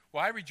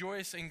Well, I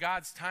rejoice in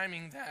God's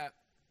timing that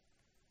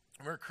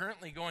we're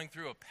currently going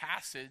through a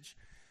passage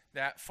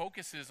that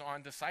focuses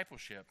on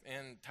discipleship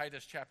in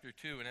Titus chapter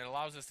 2, and it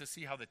allows us to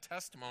see how the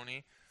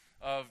testimony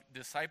of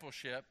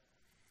discipleship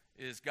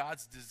is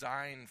God's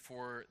design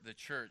for the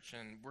church.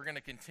 And we're going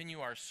to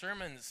continue our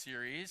sermon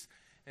series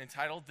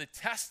entitled The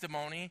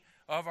Testimony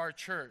of Our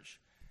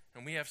Church.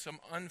 And we have some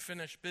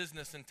unfinished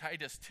business in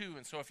Titus 2.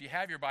 And so if you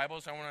have your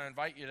Bibles, I want to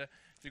invite you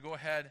to go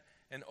ahead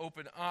and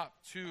open up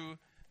to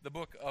the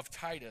book of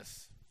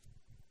Titus.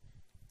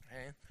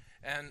 Okay?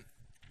 And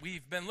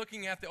we've been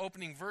looking at the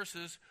opening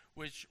verses,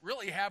 which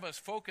really have us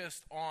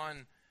focused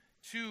on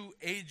two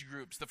age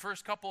groups. The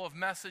first couple of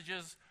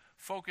messages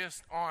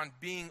focused on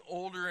being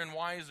older and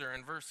wiser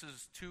in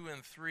verses 2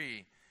 and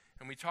 3.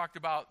 And we talked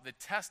about the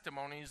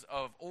testimonies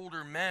of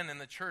older men in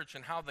the church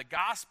and how the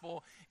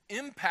gospel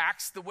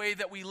impacts the way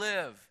that we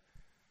live.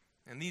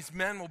 And these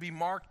men will be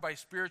marked by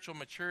spiritual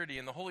maturity.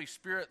 And the Holy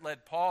Spirit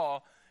led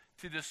Paul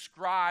to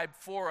describe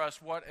for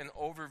us what an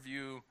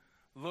overview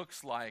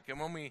looks like. And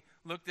when we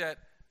looked at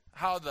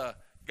how the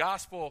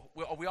gospel,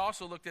 we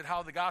also looked at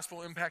how the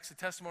gospel impacts the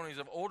testimonies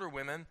of older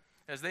women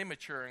as they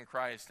mature in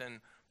Christ. And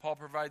Paul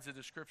provides a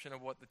description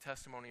of what the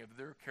testimony of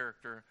their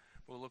character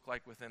will look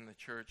like within the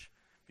church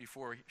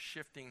before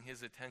shifting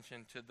his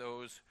attention to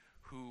those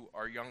who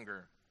are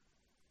younger.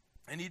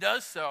 And he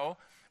does so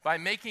by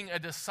making a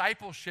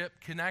discipleship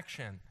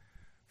connection.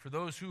 For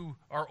those who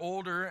are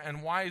older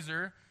and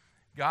wiser,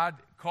 God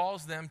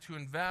calls them to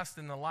invest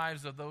in the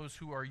lives of those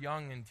who are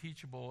young and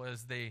teachable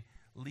as they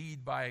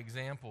lead by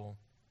example.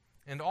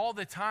 And all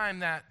the time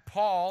that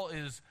Paul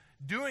is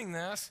doing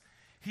this,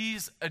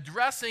 he's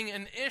addressing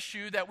an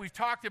issue that we've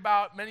talked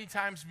about many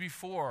times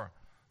before.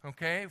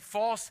 Okay?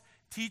 False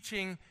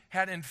teaching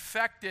had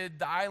infected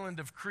the island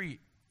of Crete.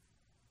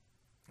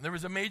 There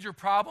was a major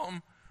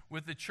problem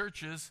with the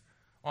churches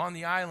on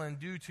the island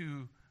due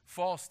to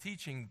false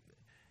teaching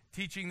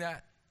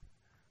that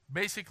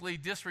basically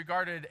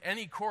disregarded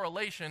any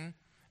correlation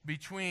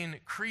between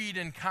creed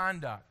and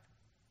conduct.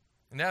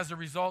 And as a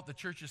result, the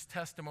church's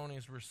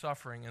testimonies were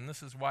suffering. And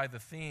this is why the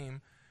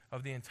theme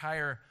of the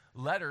entire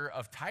letter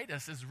of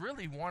Titus is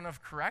really one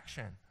of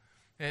correction.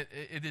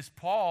 It is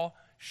Paul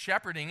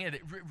shepherding it.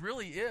 It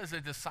really is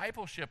a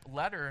discipleship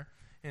letter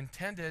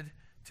intended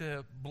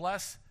to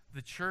bless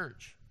the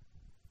church.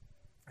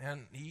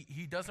 And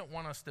he doesn't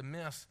want us to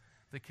miss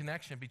the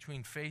connection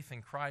between faith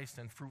in Christ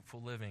and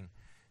fruitful living.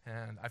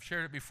 And I've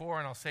shared it before,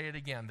 and I'll say it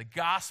again. The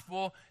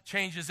gospel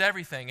changes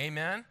everything.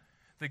 Amen?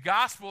 The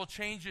gospel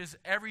changes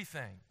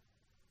everything.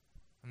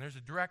 And there's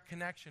a direct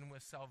connection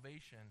with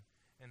salvation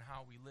and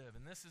how we live.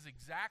 And this is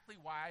exactly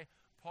why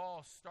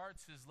Paul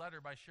starts his letter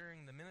by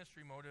sharing the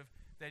ministry motive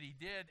that he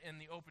did in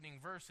the opening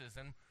verses.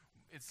 And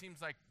it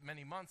seems like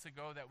many months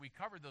ago that we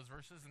covered those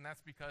verses, and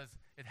that's because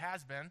it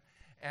has been.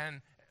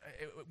 And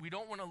we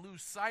don't want to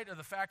lose sight of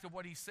the fact of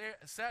what he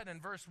said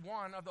in verse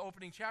 1 of the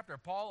opening chapter.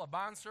 Paul, a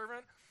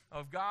bondservant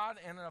of God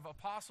and of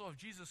apostle of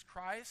Jesus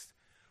Christ,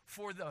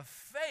 for the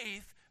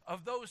faith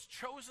of those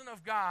chosen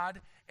of God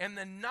and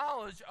the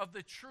knowledge of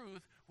the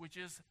truth which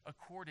is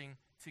according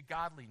to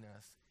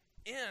godliness,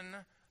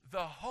 in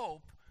the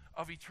hope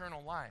of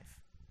eternal life.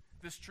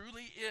 This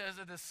truly is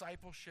a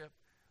discipleship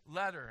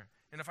letter.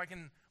 And if I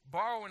can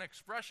borrow an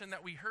expression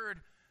that we heard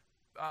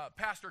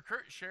Pastor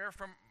Kurt share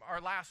from our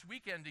last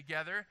weekend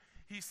together,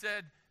 he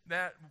said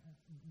that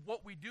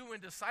what we do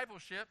in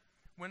discipleship,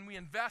 when we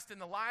invest in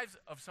the lives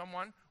of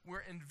someone,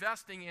 we're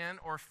investing in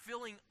or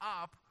filling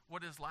up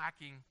what is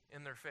lacking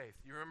in their faith.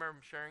 You remember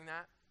him sharing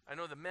that? I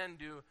know the men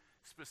do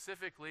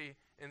specifically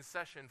in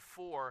session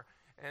 4.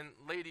 And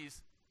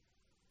ladies,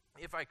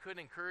 if I could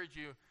encourage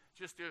you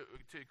just to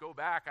go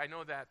back, I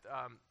know that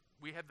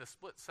we had the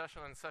split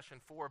session on session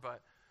 4,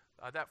 but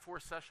that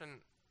fourth session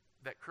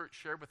that Kurt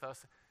shared with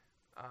us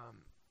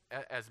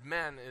as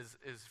men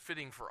is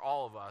fitting for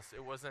all of us.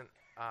 It wasn't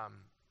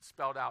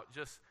spelled out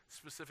just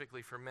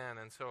specifically for men,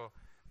 and so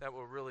that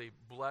will really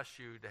bless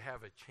you to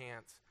have a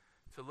chance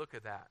to look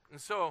at that.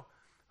 And so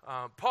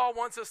Paul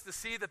wants us to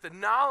see that the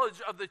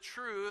knowledge of the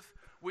truth,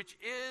 which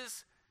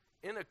is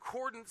in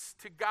accordance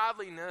to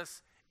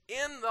godliness,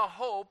 in the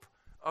hope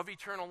of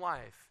eternal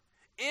life,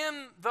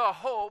 in the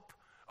hope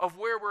of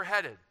where we're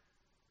headed.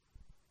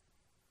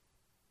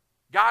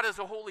 God is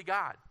a holy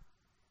God.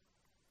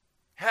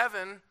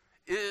 Heaven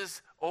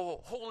is a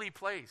holy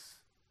place.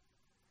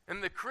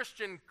 And the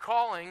Christian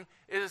calling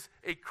is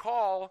a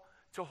call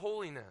to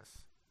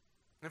holiness.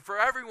 And for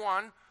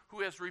everyone who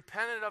has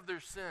repented of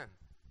their sin,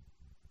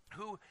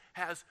 who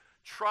has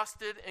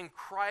trusted in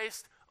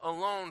Christ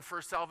alone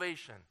for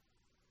salvation,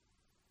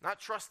 not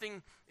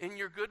trusting in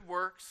your good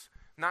works,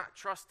 not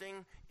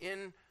trusting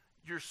in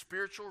your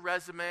spiritual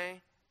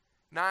resume,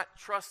 not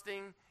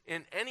trusting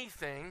in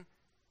anything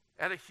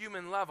at a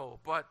human level,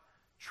 but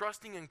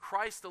trusting in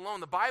Christ alone.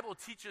 The Bible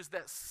teaches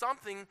that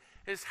something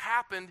has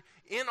happened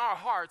in our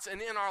hearts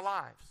and in our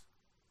lives.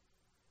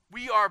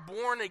 We are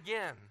born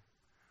again.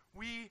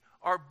 We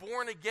are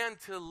born again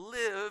to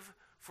live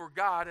for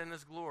God and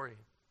His glory.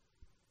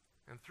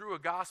 And through a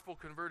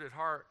gospel-converted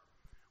heart,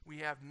 we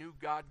have new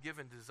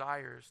God-given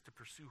desires to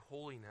pursue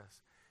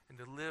holiness and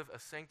to live a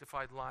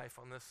sanctified life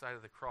on this side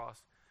of the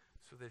cross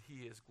so that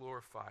he is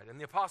glorified. And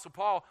the Apostle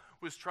Paul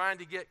was trying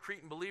to get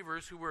Cretan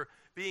believers who were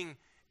being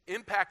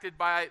impacted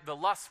by the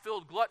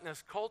lust-filled,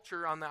 gluttonous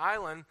culture on the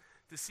island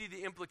to see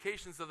the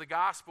implications of the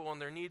gospel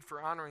and their need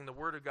for honoring the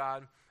Word of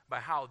God by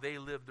how they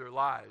lived their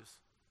lives.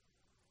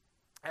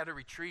 At a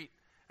retreat,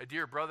 a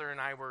dear brother and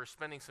I were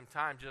spending some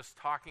time just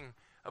talking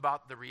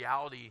about the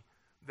reality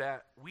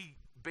that we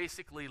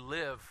basically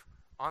live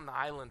on the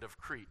island of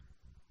Crete.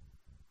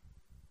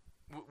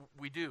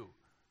 We do.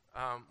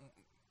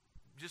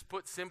 Just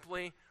put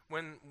simply,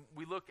 when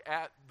we look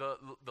at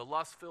the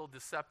lust-filled,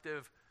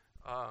 deceptive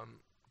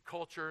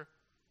culture,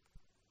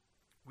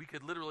 we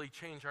could literally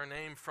change our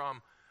name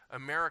from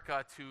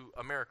America to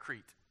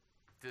Americrete.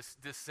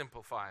 Just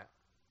simplify it.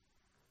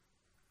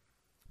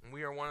 And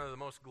we are one of the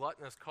most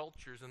gluttonous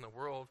cultures in the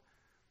world,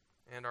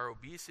 and our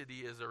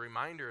obesity is a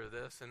reminder of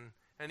this, and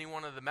any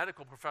one of the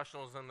medical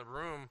professionals in the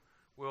room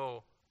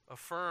will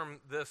affirm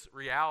this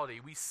reality.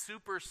 We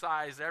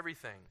supersize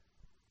everything.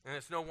 And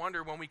it's no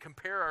wonder when we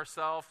compare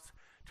ourselves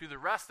to the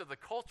rest of the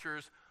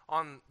cultures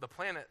on the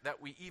planet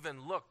that we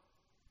even look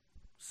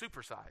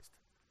supersized.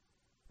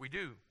 We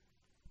do.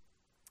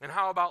 And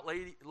how about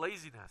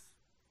laziness?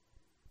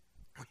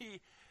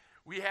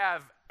 We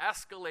have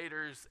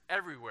escalators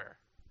everywhere,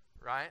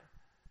 right?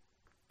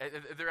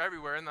 They're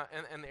everywhere in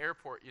the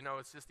airport. You know,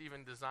 it's just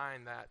even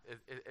designed that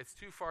it's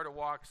too far to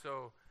walk,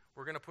 so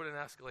we're going to put an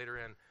escalator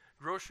in.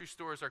 Grocery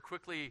stores are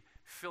quickly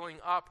filling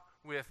up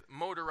with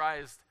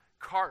motorized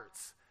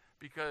carts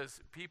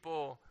because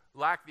people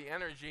lack the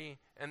energy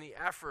and the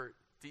effort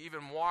to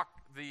even walk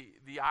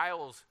the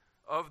aisles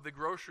of the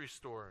grocery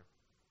store.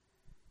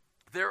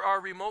 There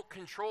are remote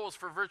controls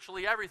for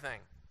virtually everything.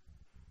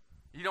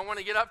 You don't want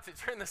to get up to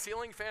turn the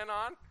ceiling fan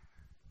on?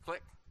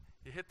 Click.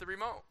 You hit the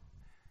remote.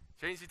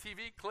 Change the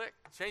TV? Click.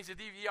 Change the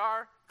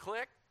DVR?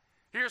 Click.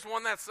 Here's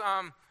one that's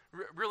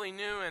really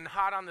new and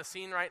hot on the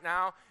scene right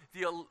now.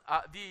 The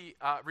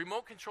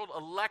remote-controlled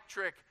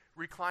electric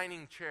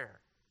reclining chair.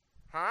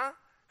 Huh?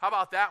 How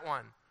about that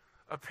one?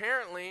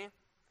 Apparently,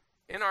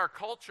 in our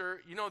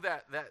culture, you know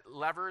that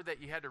lever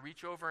that you had to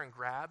reach over and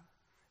grab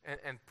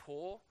and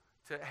pull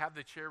to have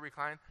the chair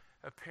recline?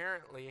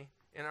 Apparently,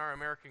 in our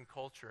American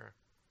culture,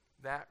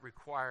 that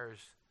requires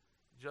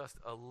just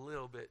a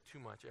little bit too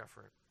much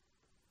effort.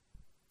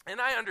 And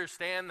I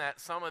understand that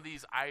some of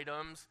these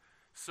items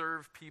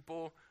serve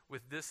people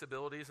with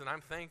disabilities, and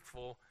I'm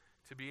thankful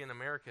to be an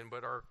American,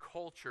 but our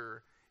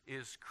culture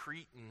is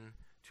Cretan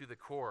to the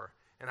core.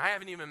 And I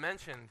haven't even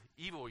mentioned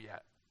evil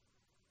yet.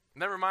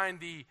 Never mind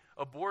the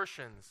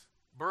abortions,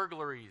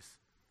 burglaries,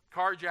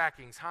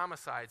 carjackings,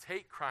 homicides,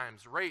 hate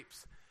crimes,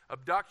 rapes,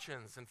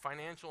 abductions, and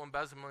financial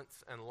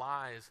embezzlements and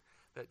lies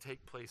that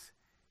take place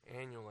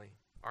annually.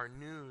 Our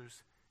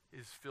news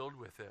is filled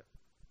with it.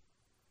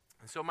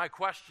 And so my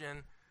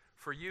question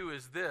for you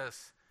is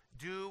this: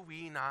 do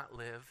we not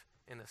live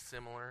in a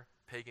similar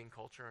pagan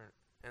culture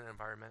and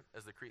environment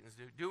as the Cretans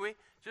do? Do we?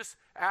 Just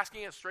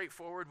asking it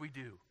straightforward, we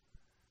do.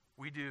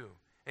 We do.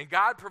 And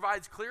God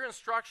provides clear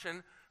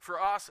instruction for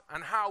us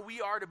on how we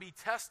are to be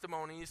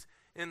testimonies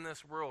in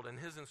this world. And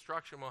his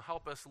instruction will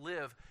help us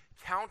live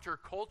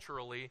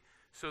counterculturally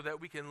so that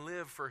we can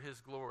live for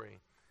his glory.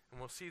 And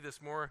we'll see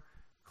this more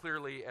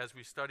clearly as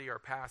we study our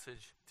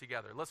passage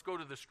together. Let's go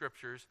to the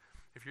scriptures.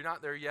 If you're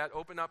not there yet,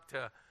 open up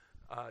to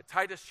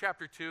Titus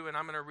chapter 2, and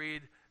I'm going to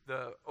read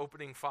the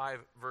opening 5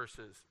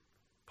 verses.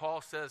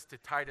 Paul says to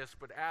Titus,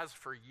 "But as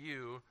for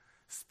you,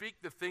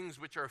 speak the things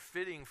which are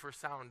fitting for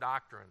sound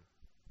doctrine.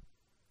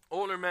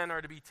 Older men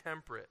are to be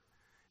temperate,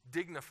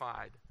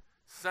 dignified,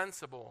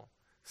 sensible,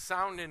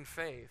 sound in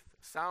faith,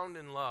 sound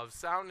in love,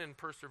 sound in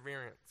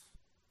perseverance.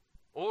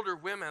 Older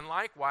women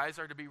likewise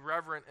are to be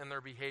reverent in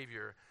their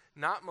behavior,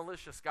 not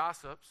malicious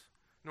gossips,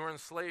 nor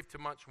enslaved to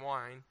much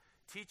wine,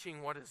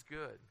 teaching what is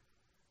good,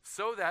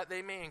 so that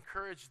they may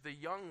encourage the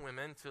young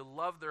women to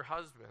love their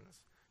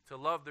husbands, to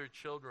love their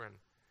children,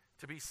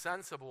 to be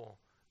sensible,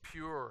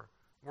 pure,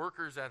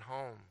 workers at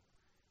home,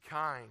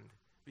 kind,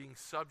 being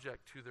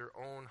subject to their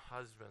own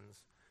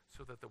husbands,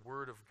 so that the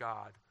word of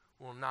God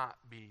will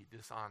not be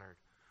dishonored."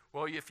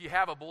 Well, if you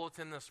have a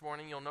bulletin this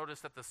morning, you'll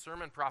notice that the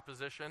sermon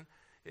proposition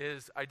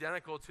is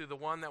identical to the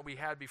one that we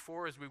had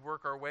before as we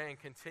work our way and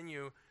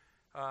continue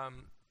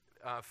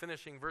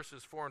finishing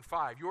verses 4 and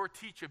 5. Your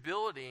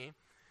teachability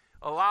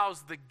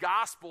allows the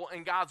gospel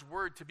and God's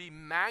word to be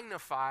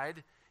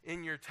magnified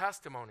in your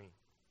testimony.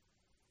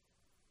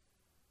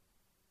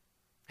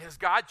 Has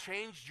God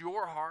changed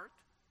your heart?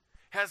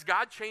 Has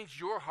God changed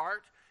your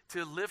heart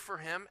to live for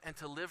him and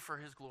to live for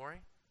his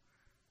glory?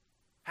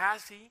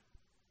 Has he?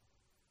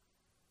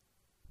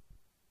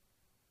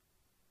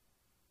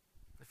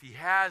 If he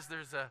has,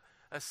 there's a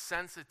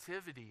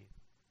sensitivity.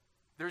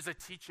 There's a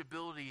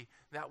teachability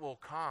that will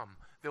come.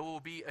 There will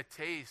be a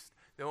taste.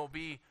 There will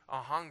be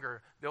a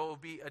hunger. There will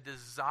be a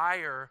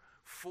desire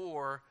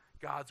for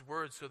God's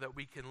word so that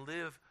we can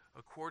live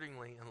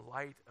accordingly in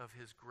light of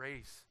his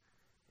grace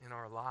in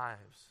our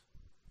lives.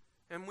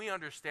 And we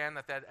understand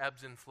that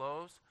ebbs and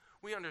flows.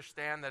 we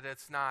understand that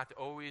it's not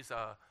always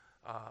a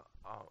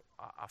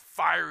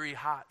fiery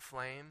hot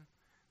flame,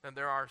 that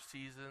there are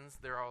seasons,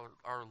 there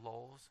are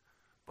lulls,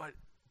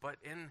 but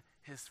in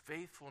his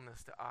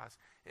faithfulness to us,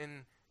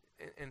 in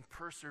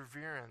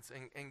perseverance,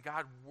 and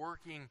God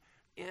working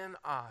in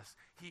us,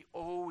 he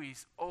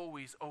always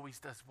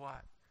does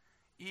what?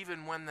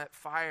 Even when that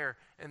fire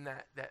and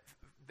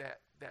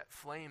that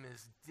flame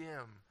is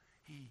dim,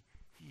 he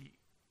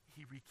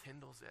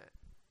rekindles it.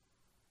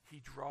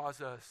 He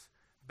draws us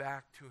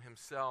back to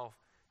himself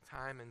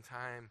time and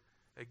time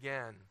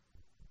again.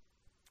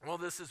 Well,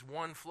 this is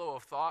one flow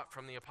of thought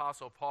from the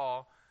Apostle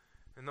Paul.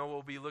 And though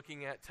we'll be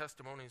looking at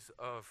testimonies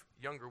of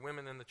younger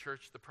women in the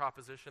church, the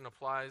proposition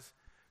applies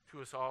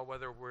to us all,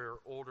 whether we're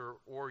older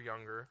or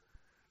younger.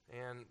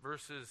 And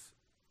verses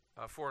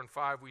 4 and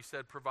 5, we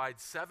said, provide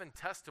 7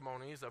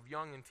 testimonies of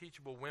young and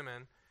teachable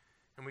women.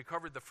 And we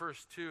covered the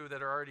first 2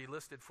 that are already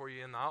listed for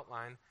you in the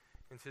outline.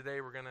 And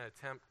today we're going to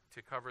attempt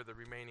to cover the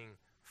remaining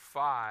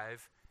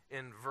 5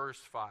 in verse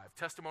 5.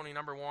 Testimony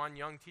number 1,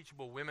 young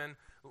teachable women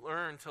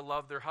learn to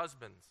love their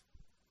husbands.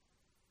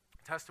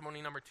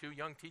 Testimony number 2,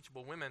 young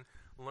teachable women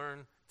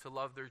learn to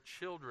love their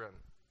children.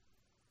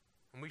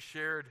 And we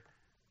shared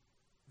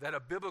that a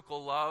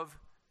biblical love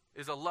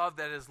is a love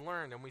that is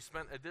learned. And we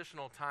spent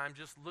additional time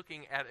just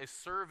looking at a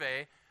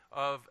survey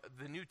of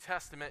the New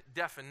Testament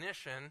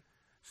definition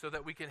so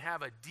that we can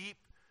have a deep,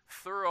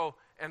 thorough,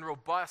 and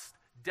robust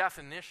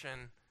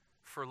definition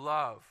for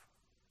love.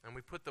 And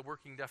we put the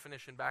working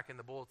definition back in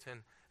the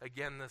bulletin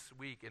again this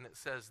week, and it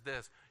says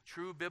this: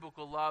 true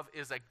biblical love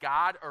is a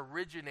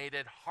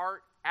God-originated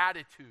heart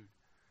attitude,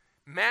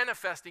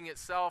 manifesting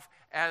itself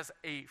as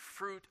a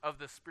fruit of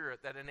the Spirit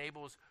that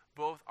enables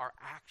both our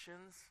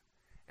actions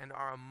and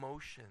our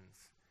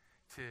emotions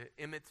to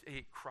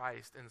imitate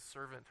Christ in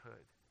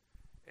servanthood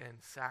and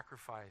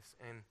sacrifice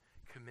and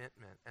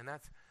commitment. And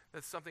that's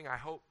something I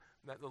hope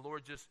that the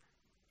Lord just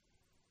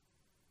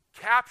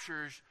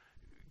captures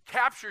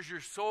your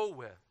soul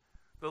with.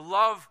 The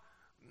love,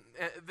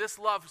 this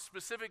love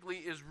specifically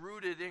is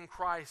rooted in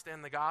Christ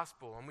and the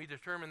gospel. And we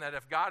determine that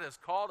if God has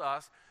called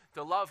us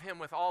to love him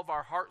with all of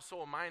our heart,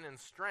 soul, mind, and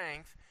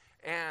strength,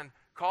 and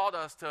called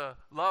us to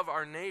love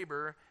our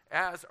neighbor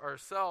as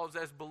ourselves,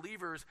 as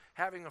believers,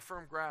 having a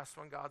firm grasp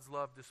on God's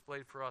love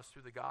displayed for us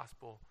through the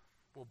gospel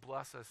will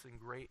bless us in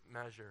great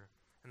measure.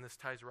 And this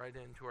ties right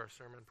into our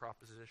sermon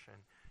proposition.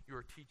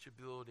 Your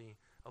teachability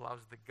allows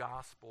the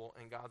gospel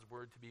and God's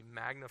word to be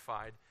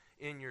magnified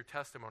in your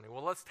testimony.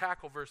 Well, let's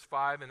tackle verse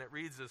 5, and it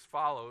reads as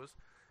follows.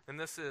 And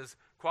this is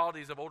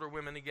qualities of older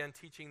women, again,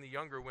 teaching the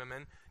younger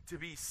women to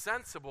be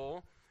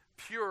sensible,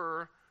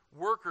 pure,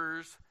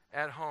 workers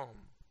at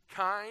home,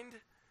 kind,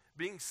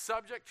 being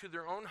subject to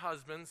their own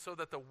husbands, so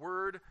that the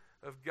word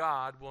of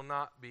God will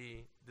not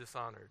be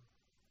dishonored.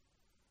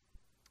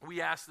 We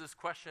asked this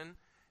question,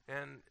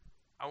 and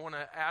I want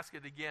to ask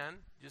it again,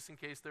 just in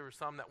case there were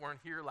some that weren't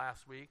here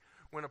last week.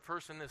 When a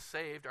person is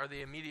saved, are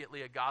they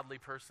immediately a godly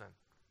person?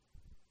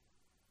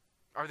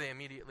 Are they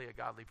immediately a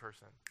godly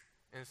person?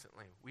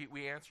 Instantly.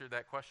 We answered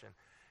that question.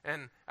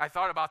 And I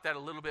thought about that a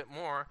little bit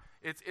more.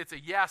 It's a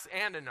yes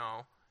and a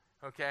no.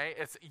 Okay?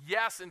 It's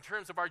yes in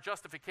terms of our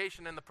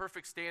justification and the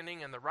perfect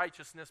standing and the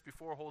righteousness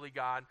before holy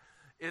God.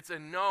 It's a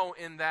no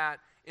in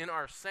that in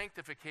our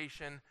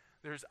sanctification,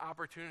 there's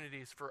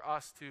opportunities for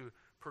us to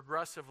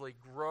progressively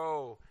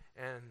grow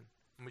and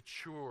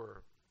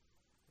mature.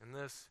 And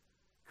this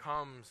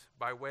comes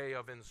by way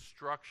of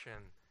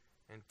instruction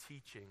and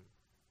teaching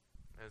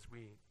as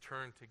we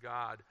turn to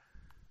God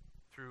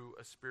through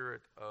a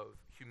spirit of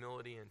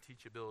humility and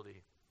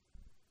teachability.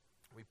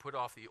 We put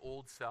off the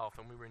old self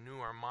and we renew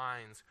our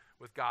minds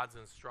with God's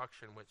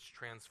instruction, which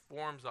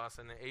transforms us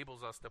and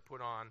enables us to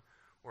put on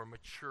or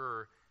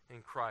mature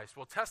in Christ.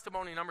 Well,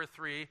 testimony number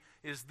 3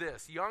 is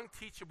this: young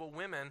teachable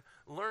women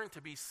learn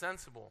to be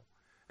sensible.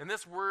 And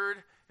this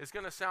word is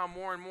going to sound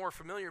more and more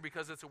familiar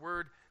because it's a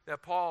word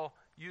that Paul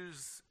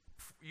uses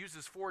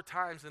 4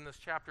 times in this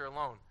chapter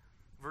alone.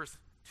 Verse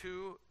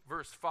 2,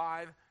 verse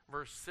 5,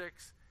 verse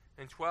 6,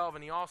 and 12.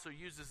 And he also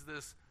uses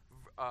this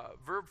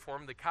verb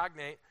form, the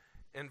cognate,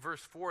 in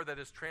verse 4 that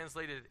is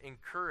translated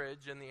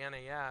encourage in the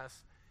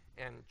NAS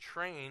and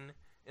train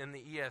in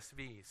the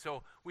ESV.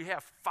 So we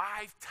have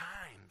 5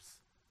 times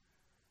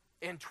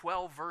in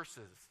 12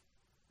 verses.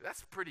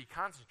 That's pretty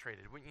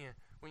concentrated, wouldn't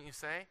you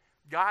say?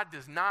 God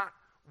does not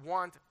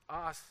want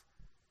us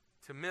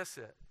to miss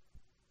it.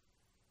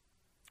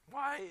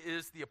 Why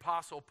is the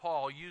Apostle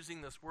Paul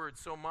using this word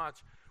so much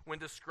when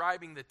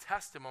describing the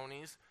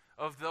testimonies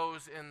of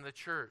those in the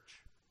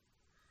church?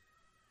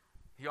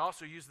 He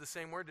also used the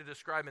same word to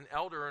describe an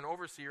elder or an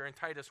overseer in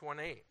Titus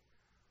 1:8.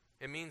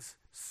 It means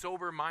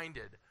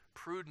sober-minded,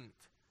 prudent,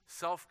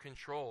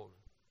 self-controlled.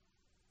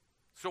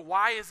 So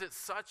why is it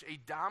such a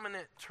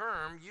dominant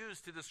term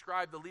used to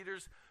describe the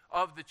leaders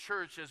of the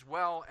church as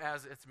well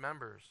as its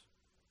members?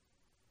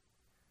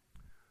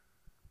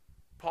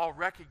 Paul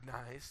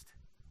recognized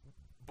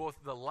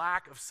both the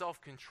lack of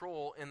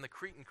self-control in the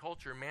Cretan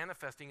culture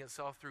manifesting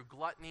itself through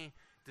gluttony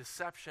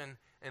deception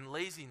and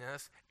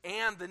laziness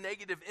and the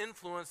negative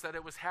influence that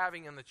it was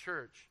having in the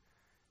church.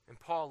 And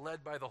Paul,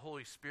 led by the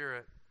Holy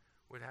Spirit,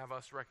 would have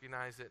us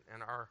recognize it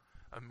in our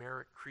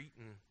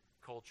American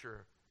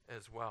culture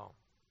as well.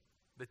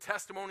 The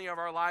testimony of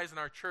our lives in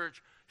our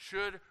church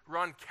should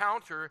run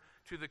counter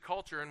to the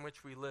culture in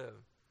which we live.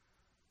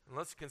 And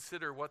let's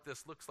consider what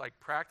this looks like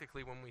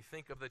practically when we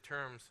think of the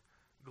terms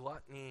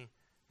gluttony,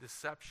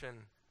 deception,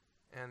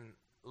 and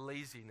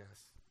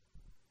laziness.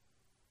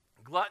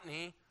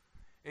 Gluttony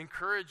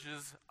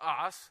encourages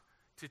us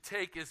to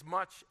take as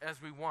much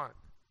as we want.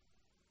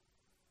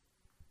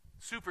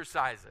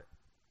 Supersize it.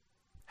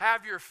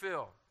 Have your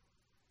fill.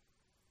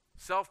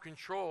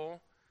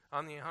 Self-control,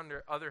 on the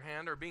other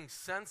hand, or being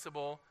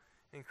sensible,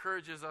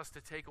 encourages us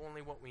to take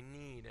only what we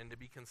need and to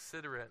be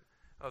considerate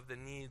of the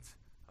needs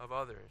of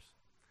others.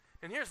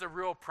 And here's a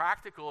real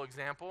practical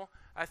example.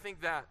 I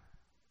think that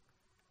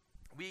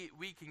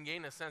we can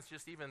gain a sense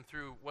just even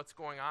through what's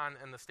going on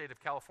in the state of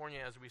California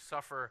as we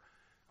suffer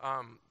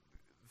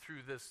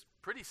through this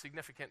pretty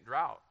significant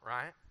drought,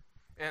 right?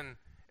 And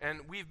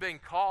we've been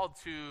called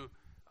to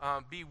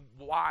be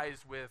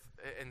wise with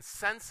and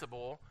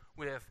sensible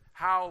with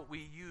how we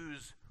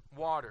use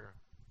water.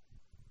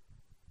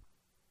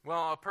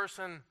 Well, a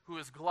person who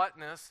is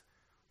gluttonous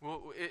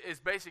is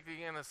basically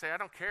going to say, I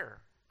don't care.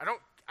 I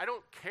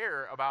don't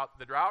care about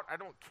the drought. I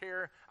don't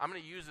care. I'm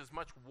going to use as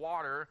much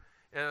water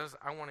as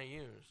I want to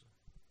use.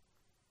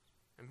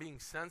 And being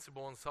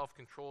sensible and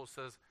self-control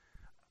says,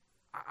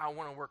 I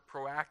want to work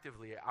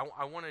proactively.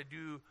 I want to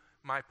do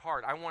my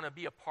part. I want to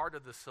be a part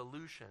of the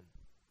solution.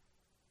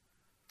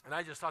 And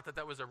I just thought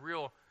that was a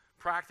real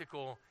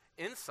practical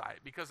insight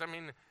because, I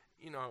mean,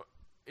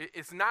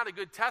 it's not a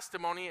good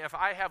testimony if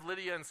I have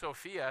Lydia and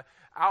Sophia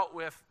out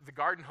with the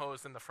garden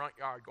hose in the front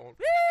yard going,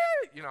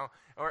 wee!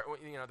 Or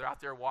they're out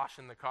there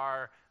washing the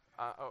car,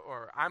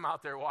 or I'm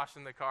out there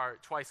washing the car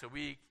twice a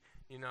week,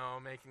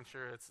 making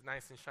sure it's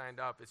nice and shined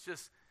up. It's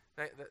just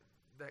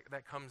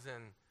that comes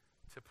in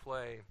to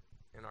play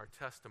in our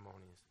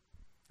testimonies.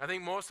 I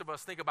think most of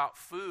us think about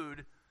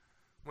food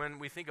when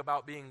we think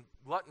about being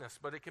gluttonous,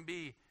 but it can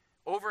be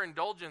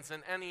overindulgence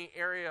in any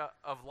area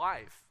of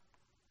life.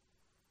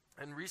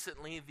 And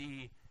recently,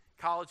 the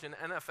college and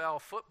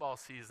NFL football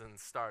season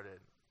started.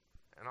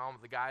 And all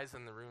of the guys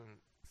in the room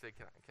say,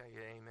 can I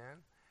get amen?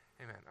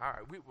 Amen. All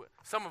right.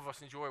 Some of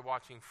us enjoy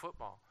watching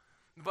football.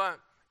 But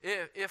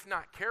if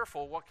not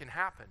careful, what can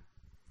happen,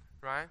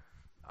 right?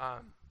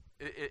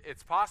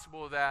 It's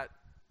possible that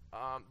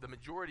the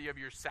majority of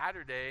your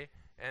Saturday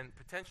and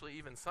potentially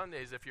even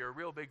Sundays, if you're a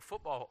real big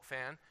football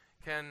fan,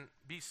 can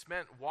be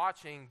spent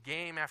watching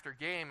game after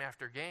game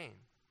after game.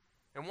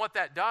 And what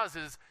that does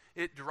is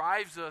it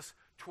drives us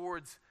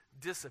towards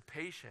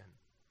dissipation.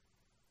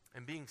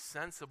 And being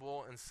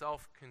sensible and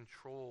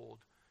self-controlled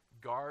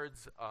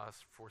guards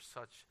us for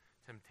such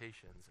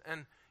temptations.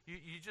 And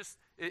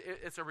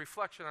it's a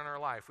reflection on our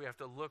life. We have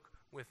to look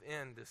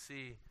within to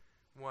see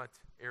what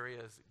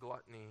areas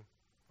gluttony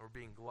or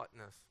being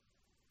gluttonous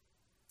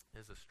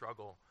is a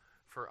struggle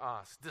for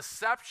us.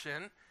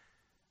 Deception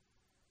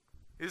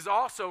is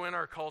also in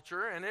our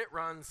culture, and it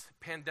runs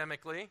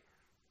pandemically.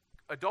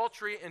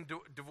 Adultery and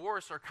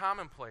divorce are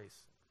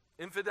commonplace.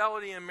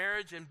 Infidelity in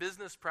marriage and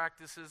business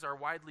practices are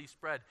widely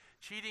spread.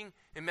 Cheating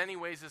in many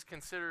ways is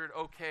considered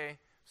okay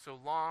so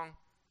long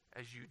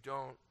as you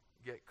don't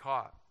get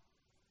caught.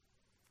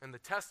 And the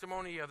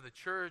testimony of the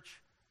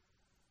church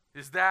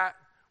is that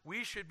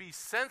we should be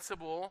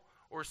sensible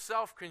or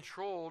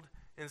self-controlled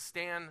and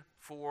stand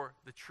for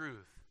the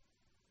truth.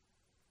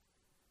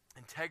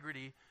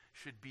 Integrity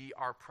should be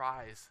our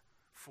prize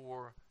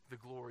for the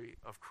glory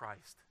of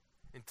Christ.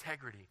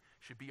 Integrity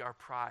should be our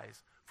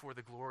prize for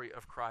the glory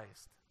of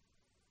Christ.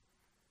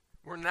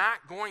 We're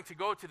not going to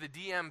go to the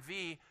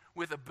DMV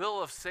with a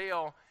bill of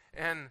sale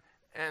and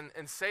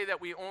say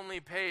that we only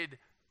paid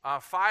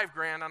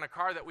 $5,000 on a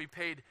car that we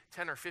paid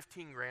 $10,000 or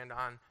 $15,000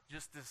 on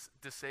just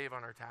to save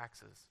on our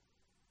taxes.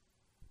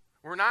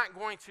 We're not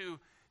going to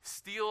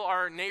steal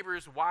our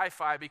neighbor's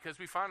Wi-Fi because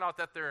we found out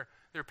that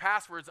their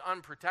password's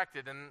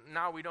unprotected and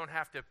now we don't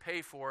have to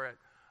pay for it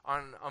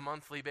on a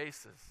monthly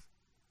basis.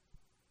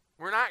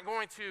 We're not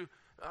going to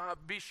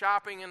be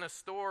shopping in a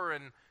store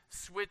and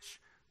switch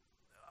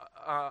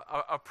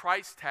a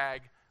price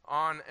tag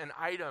on an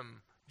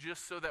item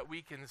just so that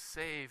we can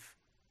save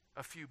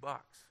a few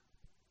bucks.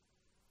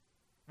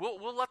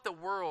 We'll let the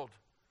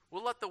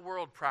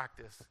world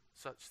practice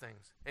such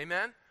things.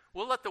 Amen?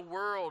 We'll let the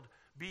world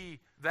be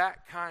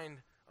that kind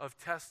of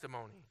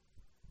testimony.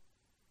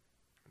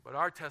 But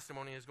our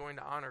testimony is going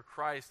to honor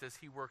Christ as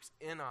he works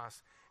in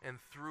us and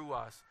through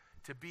us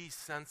to be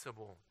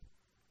sensible.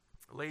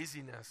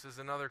 Laziness is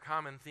another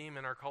common theme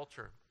in our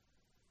culture.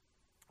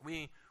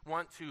 We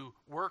want to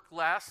work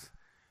less,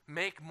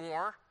 make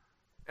more,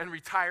 and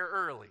retire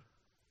early.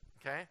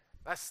 Okay?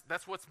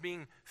 That's what's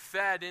being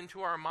fed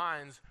into our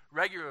minds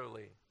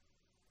regularly.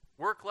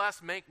 Work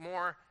less, make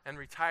more, and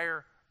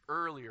retire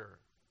earlier.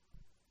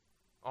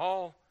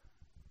 All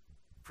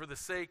for the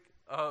sake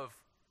of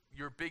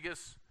your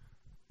biggest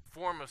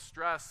form of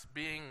stress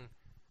being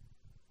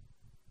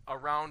a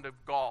round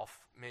of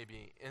golf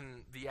maybe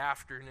in the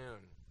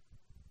afternoon.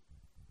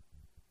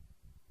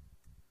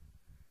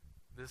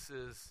 This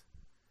is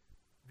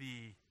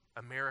the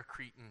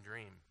Americretan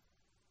dream.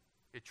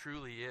 It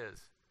truly is.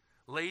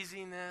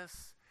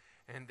 Laziness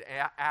and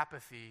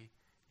apathy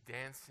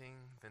dancing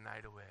the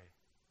night away.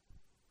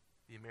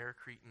 The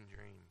Americretan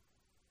dream.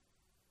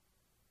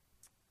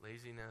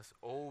 Laziness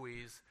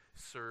always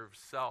serves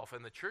self.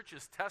 And the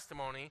church's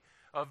testimony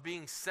of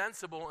being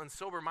sensible and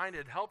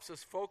sober-minded helps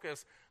us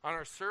focus on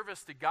our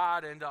service to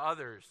God and to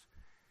others.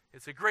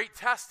 It's a great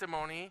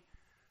testimony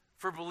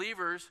for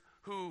believers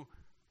who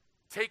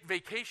take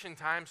vacation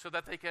time so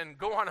that they can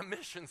go on a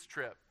missions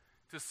trip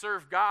to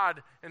serve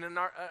God in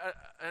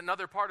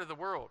another part of the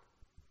world.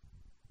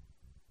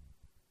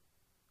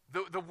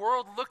 The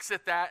world looks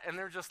at that and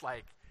they're just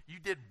like, you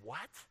did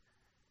what?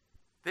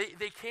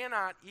 They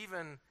cannot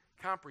even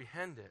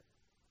comprehend it.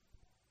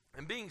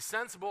 And being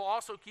sensible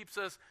also keeps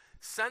us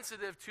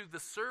sensitive to the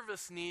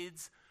service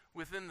needs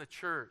within the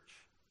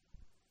church.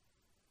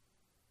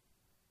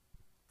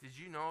 Did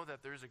you know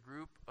that there's a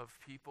group of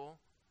people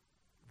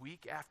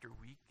week after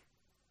week,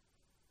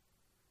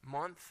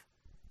 month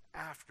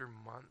after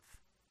month,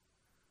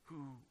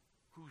 who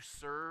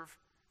serve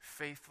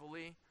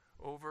faithfully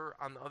over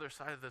on the other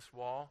side of this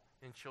wall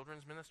in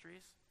children's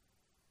ministries?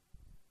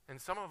 And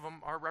some of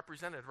them are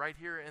represented right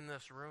here in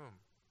this room.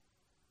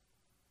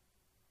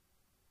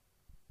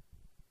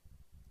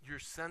 You're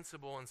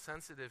sensible and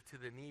sensitive to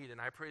the need, and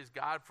I praise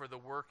God for the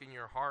work in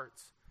your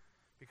hearts,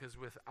 because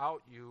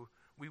without you,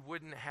 we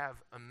wouldn't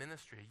have a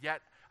ministry.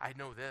 Yet, I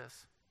know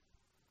this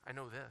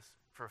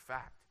for a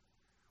fact.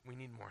 We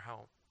need more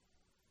help.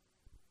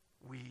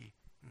 We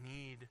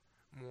need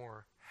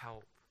more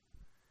help.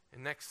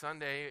 And next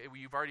Sunday,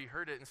 you've already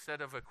heard it, instead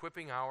of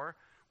equipping hour,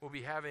 we'll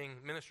be having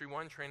Ministry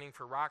 1 training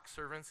for rock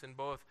servants in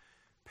both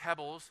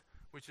Pebbles,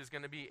 which is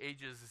going to be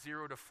ages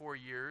 0 to 4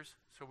 years,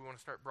 so we want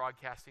to start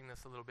broadcasting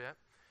this a little bit,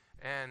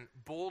 and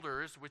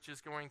Boulders, which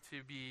is going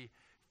to be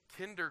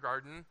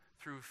kindergarten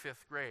through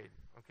 5th grade.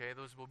 Okay,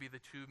 those will be the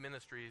two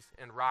ministries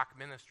in rock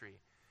ministry,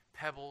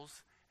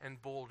 Pebbles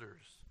and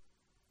Boulders.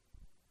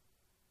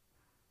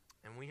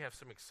 And we have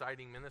some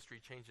exciting ministry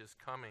changes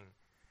coming.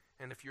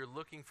 And if you're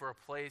looking for a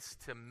place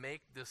to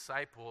make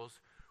disciples,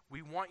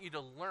 we want you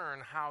to learn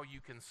how you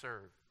can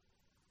serve.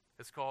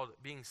 It's called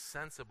being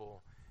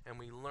sensible, and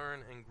we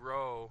learn and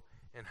grow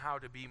in how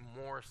to be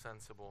more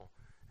sensible.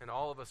 And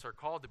all of us are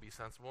called to be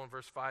sensible. And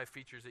verse 5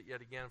 features it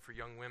yet again for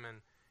young women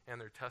and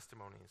their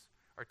testimonies.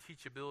 Our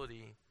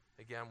teachability,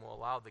 again, will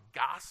allow the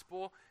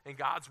gospel and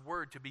God's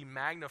word to be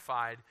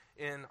magnified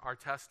in our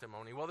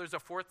testimony. Well, there's a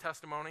fourth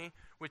testimony,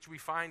 which we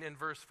find in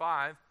verse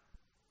 5.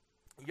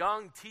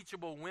 Young,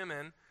 teachable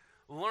women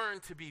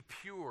learn to be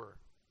pure.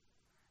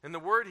 And the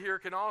word here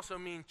can also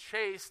mean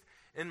chaste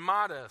and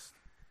modest.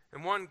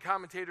 And one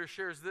commentator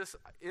shares this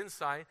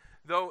insight,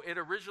 though it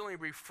originally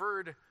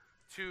referred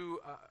to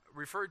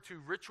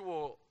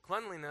ritual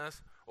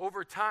cleanliness,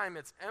 over time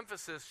its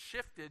emphasis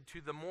shifted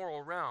to the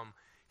moral realm.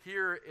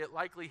 Here it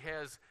likely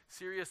has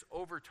serious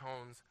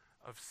overtones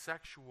of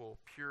sexual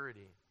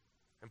purity.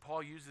 And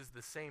Paul uses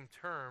the same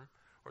term,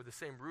 or the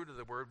same root of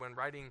the word, when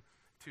writing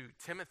to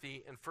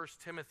Timothy in 1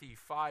 Timothy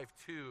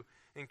 5:2,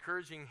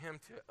 encouraging him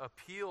to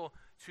appeal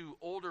to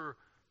older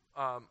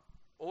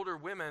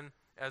women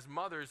as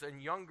mothers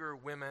and younger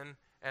women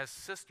as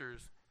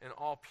sisters in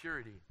all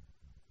purity.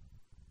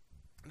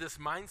 This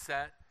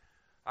mindset,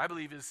 I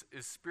believe, is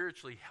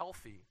spiritually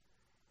healthy,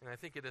 and I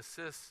think it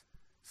assists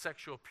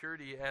sexual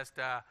purity as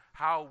to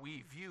how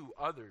we view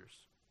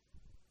others.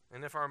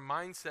 And if our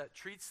mindset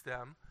treats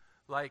them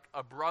like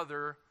a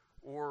brother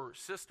or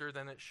sister,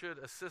 then it should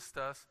assist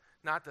us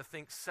not to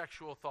think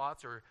sexual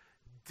thoughts or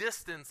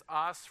distance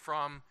us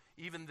from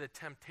even the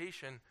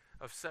temptation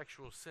of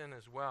sexual sin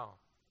as well.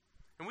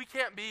 And we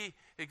can't be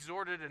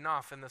exhorted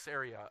enough in this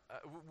area.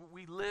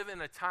 We live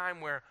in a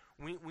time where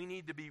we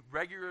need to be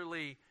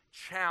regularly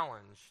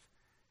challenged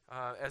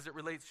as it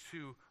relates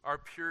to our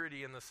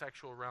purity in the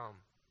sexual realm.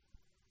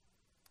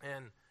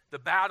 And the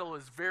battle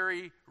is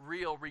very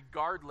real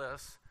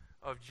regardless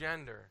of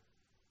gender.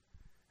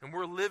 And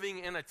we're living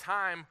in a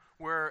time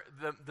where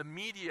the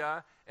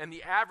media and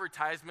the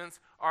advertisements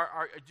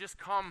are just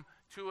come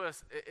to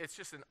us. It's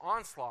just an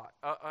onslaught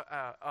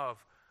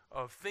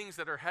of things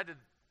that are headed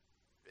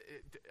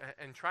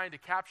and trying to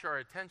capture our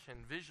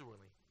attention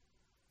visually.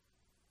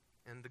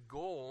 And the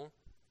goal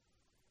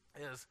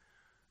is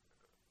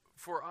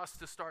for us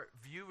to start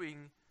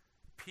viewing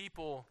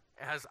people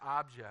as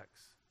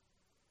objects.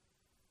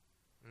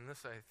 And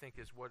this, I think,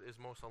 is what is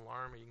most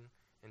alarming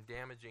and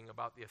damaging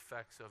about the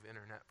effects of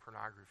internet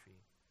pornography.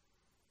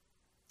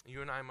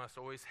 You and I must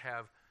always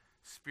have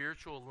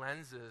spiritual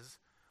lenses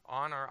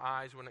on our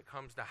eyes when it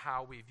comes to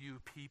how we view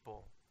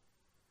people.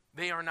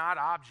 They are not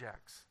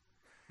objects.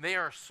 They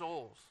are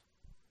souls.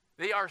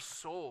 They are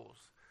souls.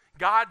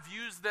 God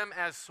views them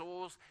as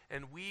souls,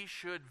 and we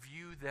should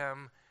view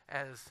them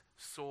as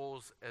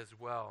souls as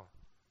well.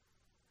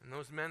 And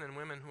those men and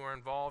women who are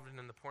involved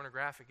in the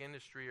pornographic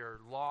industry are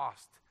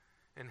lost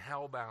and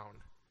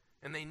hellbound.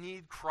 and they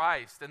need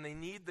Christ, and they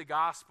need the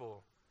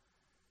gospel.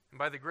 And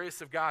by the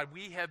grace of God,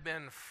 we have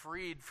been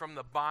freed from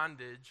the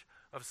bondage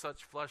of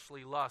such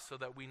fleshly lust so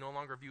that we no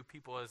longer view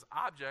people as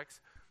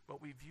objects,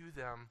 but we view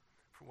them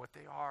for what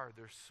they are,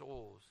 their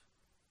souls.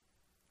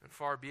 And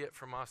far be it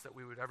from us that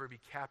we would ever be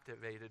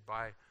captivated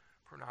by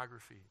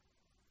pornography.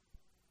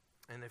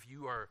 And if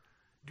you are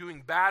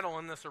doing battle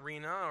in this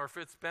arena, or if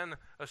it's been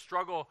a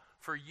struggle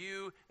for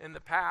you in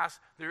the past,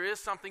 there is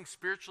something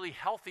spiritually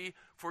healthy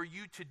for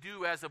you to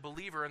do as a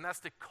believer, and that's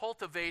to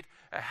cultivate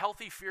a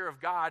healthy fear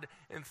of God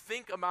and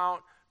think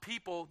about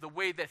people the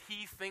way that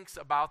he thinks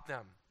about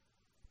them,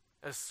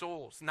 as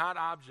souls, not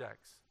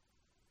objects.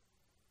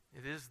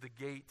 It is the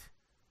gate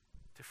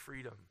to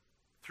freedom.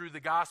 Through the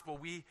gospel,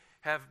 we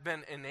have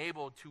been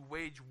enabled to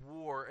wage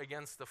war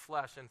against the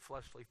flesh and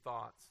fleshly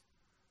thoughts.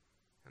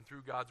 And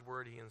through God's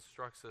word, he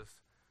instructs us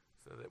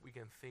so that we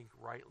can think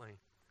rightly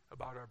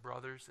about our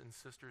brothers and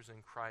sisters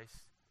in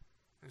Christ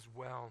as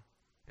well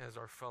as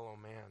our fellow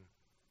man.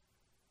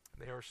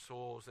 They are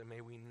souls, and may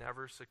we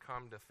never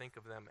succumb to think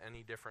of them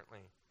any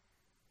differently.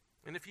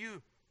 And if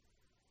you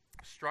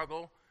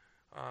struggle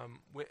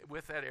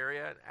with that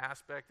area,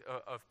 aspect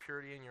of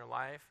purity in your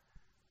life,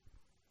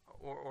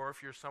 or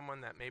if you're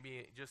someone that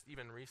maybe just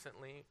even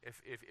recently,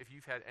 if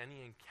you've had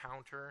any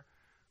encounter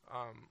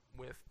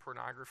with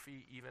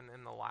pornography even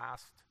in the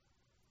last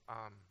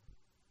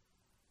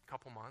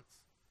couple months,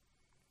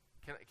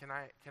 can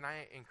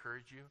I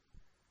encourage you?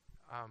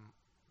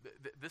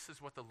 This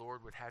is what the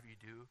Lord would have you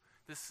do.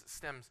 This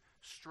stems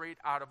straight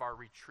out of our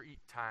retreat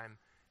time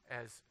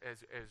as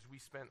we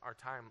spent our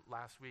time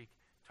last week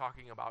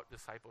talking about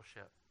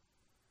discipleship.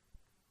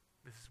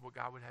 This is what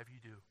God would have you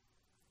do.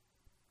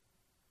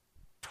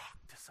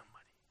 Talk to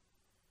somebody.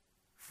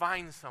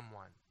 Find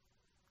someone.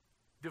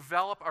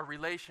 Develop a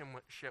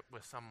relationship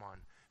with someone.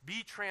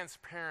 Be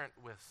transparent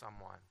with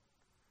someone.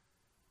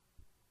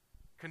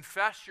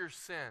 Confess your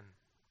sin.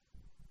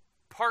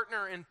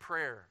 Partner in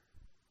prayer.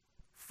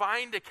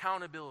 Find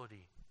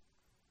accountability.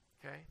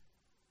 Okay?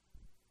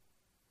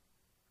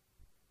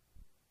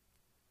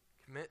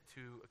 Commit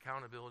to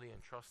accountability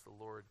and trust the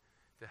Lord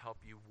to help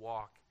you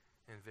walk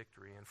in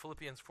victory. And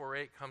Philippians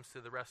 4:8 comes to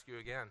the rescue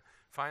again.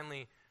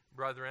 Finally,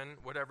 brethren,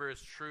 whatever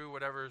is true,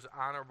 whatever is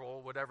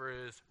honorable, whatever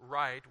is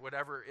right,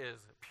 whatever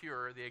is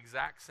pure, the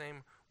exact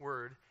same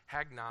word,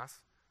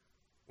 hagnos,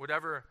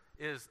 whatever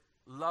is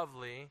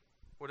lovely,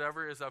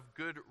 whatever is of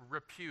good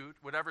repute,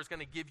 whatever is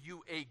going to give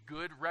you a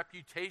good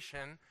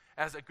reputation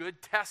as a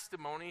good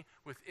testimony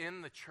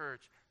within the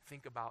church,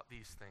 think about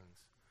these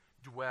things.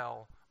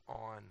 Dwell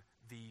on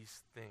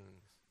these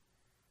things.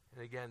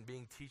 And again,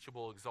 being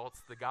teachable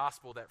exalts the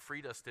gospel that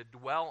freed us to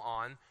dwell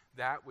on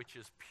that which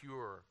is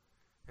pure.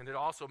 And it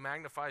also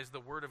magnifies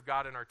the word of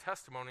God in our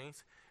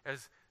testimonies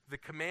as the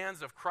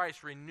commands of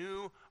Christ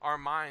renew our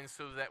minds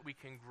so that we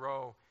can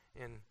grow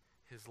in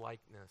his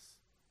likeness.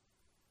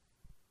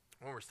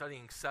 When we're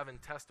studying 7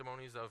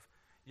 testimonies of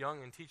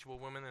young and teachable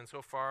women, and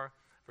so far,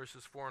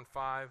 verses 4 and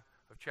 5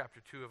 of chapter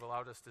 2 have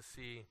allowed us to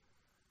see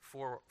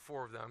four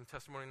of them.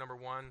 Testimony number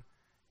 1,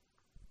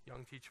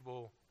 young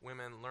teachable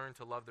women learn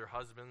to love their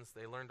husbands.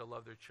 They learn to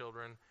love their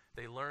children.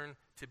 They learn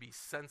to be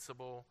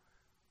sensible.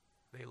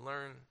 They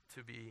learn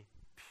to be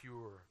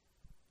pure.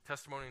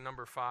 Testimony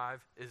number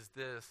 5 is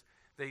this: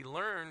 they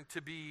learn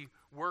to be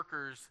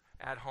workers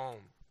at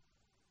home.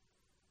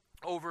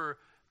 Over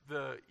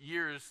the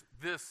years,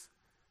 this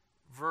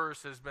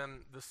verse has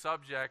been the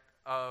subject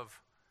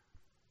of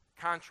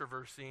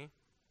controversy,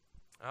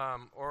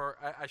 or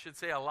I should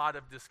say a lot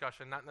of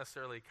discussion, not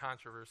necessarily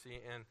controversy,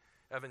 in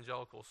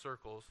evangelical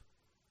circles.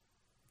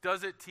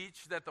 Does it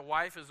teach that the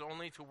wife is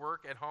only to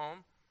work at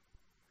home?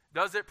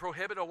 Does it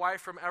prohibit a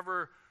wife from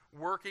ever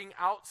working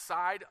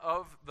outside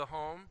of the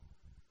home?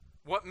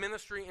 What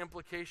ministry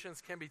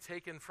implications can be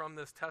taken from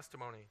this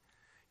testimony?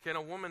 Can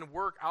a woman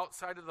work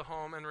outside of the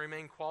home and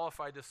remain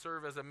qualified to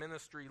serve as a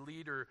ministry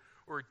leader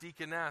or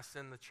deaconess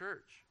in the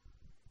church?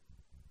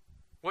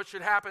 What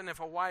should happen if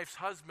a wife's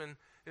husband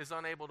is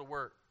unable to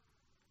work?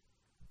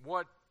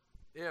 What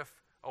if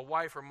a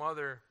wife or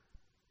mother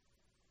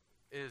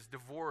is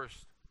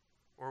divorced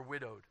or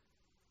widowed?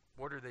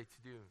 What are they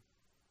to do?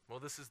 Well,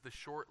 this is the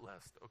short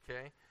list,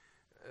 okay?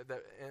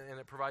 And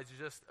it provides you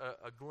just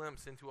a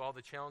glimpse into all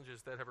the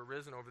challenges that have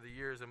arisen over the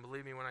years. And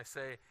believe me when I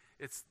say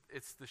it's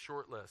the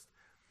short list.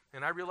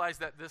 And I realize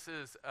that this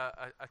is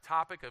a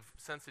topic of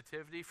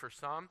sensitivity for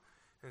some.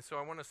 And so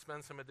I want to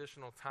spend some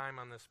additional time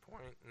on this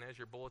point. And as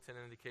your bulletin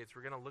indicates,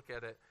 we're going to look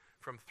at it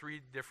from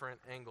 3 different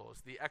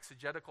angles: the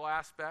exegetical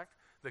aspect,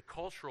 the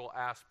cultural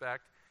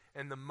aspect,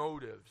 and the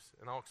motives.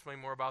 And I'll explain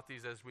more about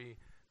these as we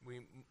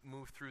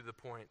move through the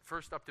point.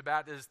 First up to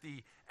bat is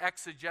the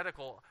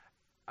exegetical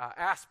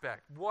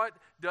aspect. What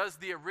does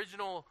the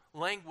original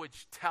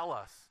language tell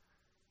us?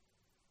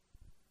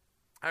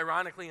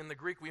 Ironically, in the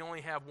Greek, we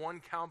only have one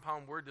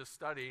compound word to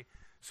study,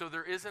 so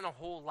there isn't a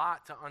whole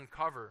lot to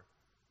uncover.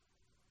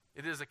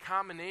 It is a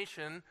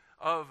combination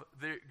of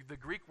the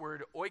Greek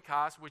word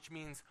oikos, which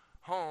means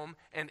home,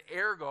 and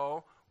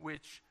ergo,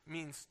 which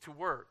means to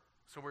work.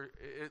 So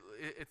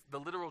it's the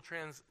literal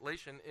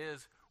translation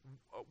is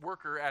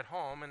worker at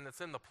home, and it's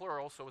in the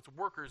plural, so it's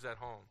workers at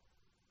home.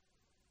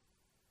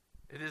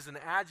 It is an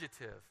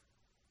adjective,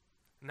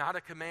 not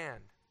a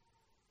command.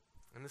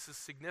 And this is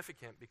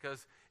significant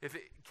because if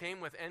it came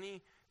with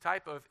any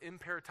type of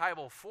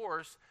imperatival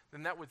force,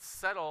 then that would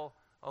settle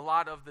a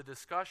lot of the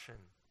discussion.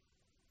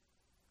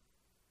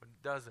 But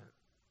it doesn't.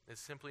 It's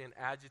simply an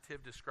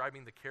adjective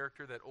describing the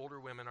character that older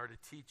women are to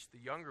teach the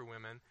younger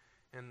women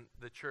in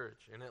the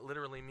church. And it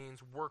literally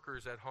means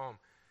workers at home.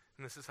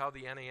 And this is how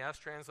the NAS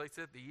translates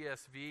it. The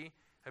ESV,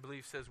 I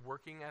believe, says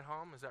working at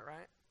home. Is that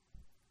right?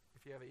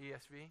 If you have an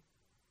ESV.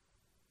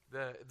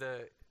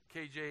 The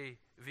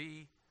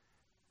KJV,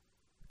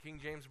 King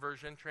James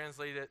Version,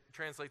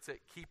 translates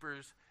it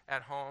keepers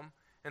at home.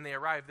 And they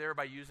arrive there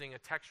by using a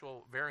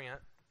textual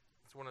variant.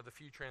 It's one of the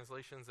few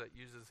translations that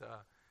uses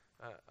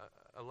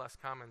a less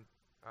common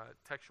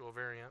textual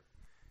variant.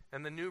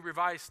 And the New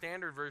Revised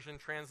Standard Version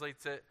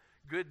translates it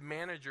good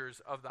managers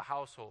of the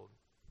household.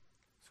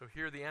 So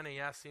here the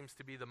NAS seems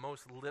to be the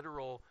most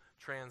literal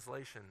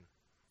translation.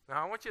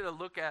 Now I want you to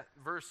look at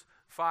verse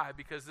 5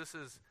 because this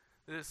is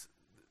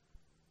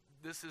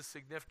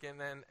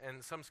significant,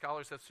 and some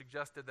scholars have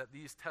suggested that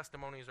these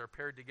testimonies are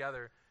paired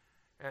together,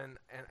 and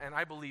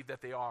I believe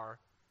that they are.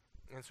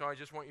 And so I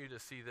just want you to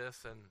see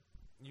this, and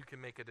you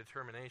can make a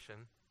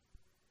determination.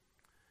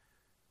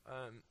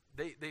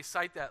 They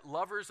cite that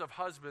lovers of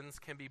husbands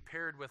can be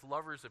paired with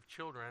lovers of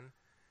children.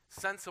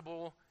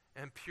 Sensible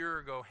and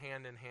pure go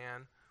hand in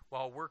hand,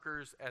 while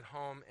workers at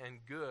home and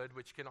good,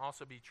 which can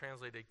also be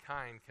translated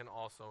kind, can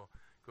also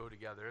go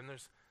together. And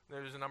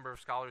there's a number of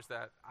scholars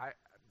that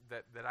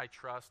I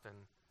trust,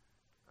 and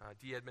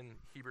D. Edmund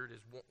Hebert is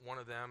one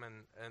of them,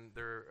 and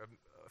there are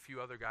a few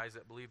other guys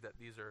that believe that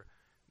these are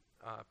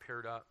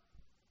paired up.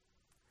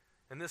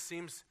 And this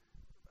seems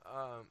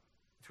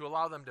to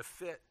allow them to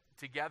fit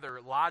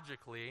together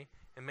logically,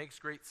 and makes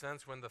great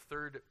sense when the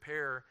third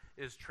pair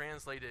is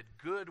translated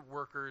good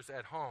workers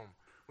at home,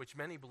 which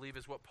many believe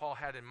is what Paul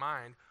had in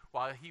mind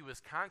while he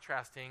was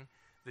contrasting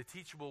the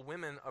teachable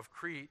women of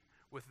Crete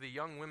with the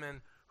young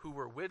women who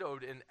were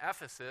widowed in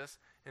Ephesus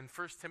in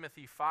 1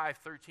 Timothy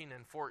 5:13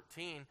 and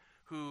 14,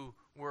 who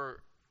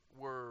were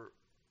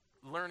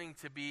learning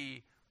to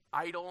be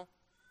idle,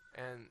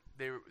 and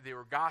they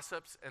were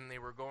gossips, and they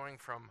were going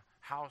from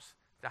house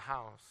to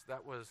house.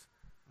 That was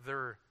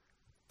their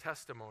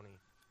testimony.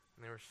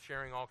 And they were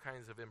sharing all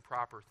kinds of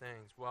improper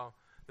things. Well,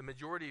 the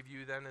majority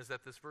view then is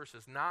that this verse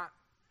is not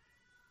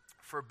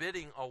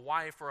forbidding a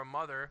wife or a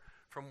mother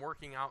from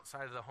working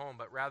outside of the home,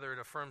 but rather it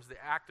affirms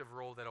the active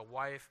role that a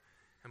wife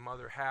and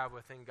mother have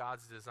within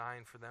God's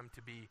design for them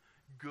to be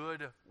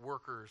good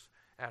workers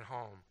at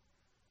home.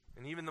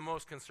 And even the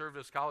most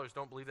conservative scholars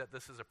don't believe that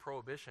this is a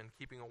prohibition,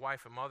 keeping a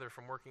wife and mother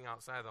from working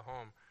outside of the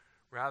home.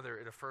 Rather,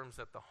 it affirms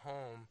that the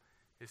home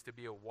is to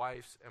be a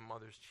wife's and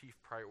mother's chief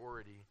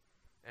priority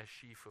as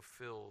she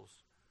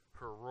fulfills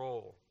her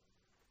role.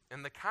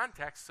 And the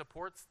context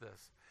supports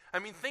this. I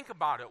mean, think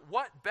about it.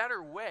 What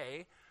better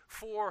way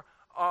for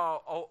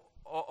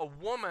a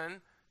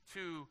woman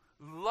to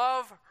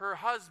love her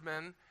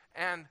husband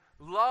and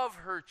love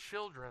her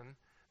children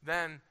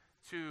than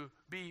to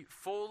be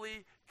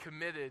fully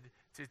committed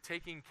to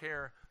taking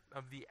care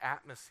of the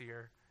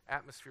atmosphere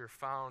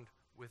found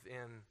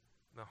within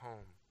the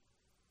home?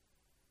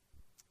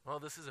 Well,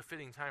 this is a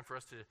fitting time for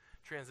us to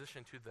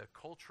transition to the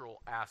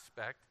cultural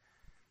aspect,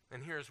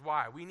 and here's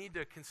why. We need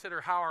to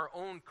consider how our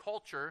own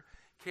culture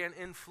can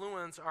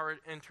influence our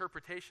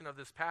interpretation of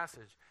this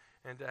passage.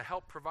 And to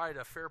help provide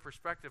a fair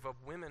perspective of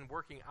women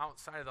working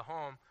outside of the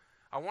home,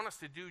 I want us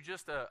to do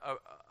just a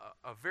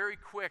very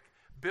quick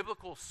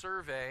biblical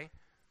survey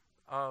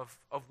of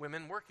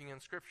women working in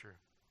Scripture.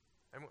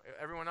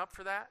 Everyone up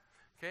for that?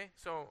 Okay,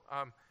 so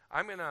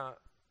I'm going to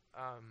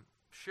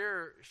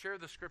share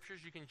the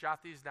Scriptures. You can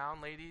jot these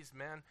down, ladies,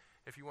 men,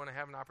 if you want to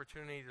have an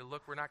opportunity to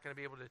look. We're not going to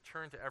be able to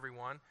turn to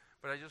everyone,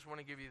 but I just want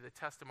to give you the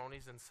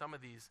testimonies, and some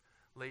of these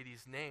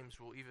ladies' names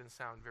will even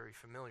sound very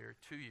familiar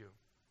to you.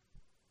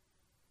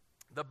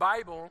 The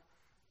Bible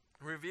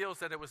reveals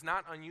that it was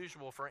not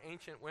unusual for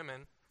ancient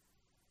women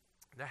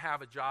to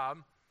have a job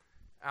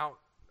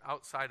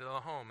outside of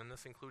the home, and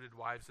this included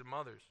wives and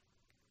mothers.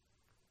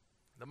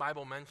 The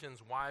Bible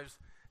mentions wives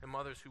and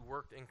mothers who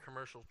worked in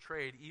commercial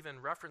trade, even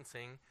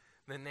referencing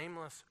the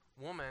nameless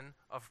woman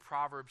of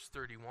Proverbs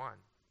 31.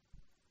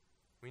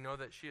 We know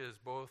that she is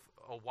both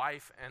a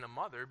wife and a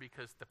mother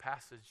because the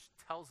passage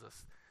tells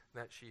us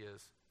that she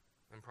is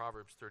in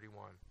Proverbs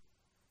 31.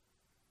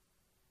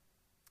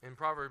 In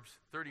Proverbs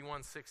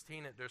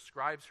 31:16, it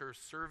describes her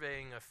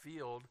surveying a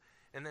field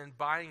and then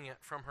buying it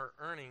from her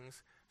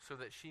earnings so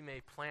that she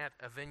may plant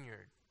a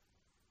vineyard.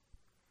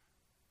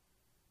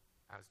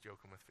 I was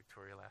joking with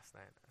Victoria last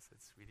night. I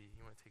said, "Sweetie,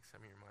 you want to take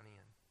some of your money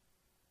and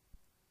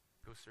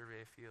go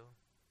survey a field,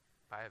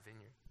 buy a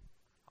vineyard?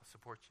 I'll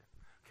support you."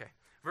 Okay,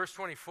 verse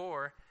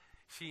 24,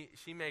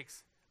 she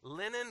makes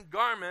linen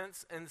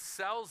garments and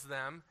sells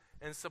them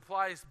and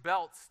supplies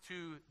belts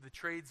to the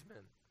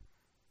tradesmen.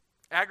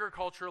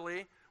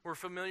 Agriculturally, we're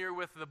familiar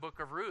with the book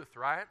of Ruth,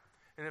 right?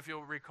 And if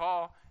you'll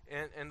recall,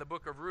 in the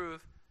book of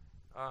Ruth,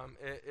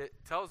 it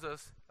tells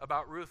us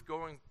about Ruth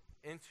going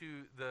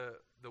into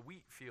the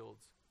wheat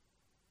fields.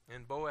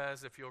 And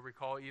Boaz, if you'll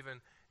recall,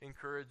 even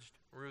encouraged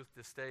Ruth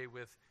to stay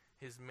with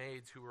his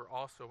maids who were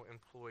also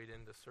employed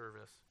into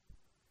service.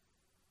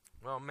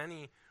 Well,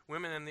 many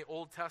women in the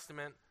Old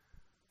Testament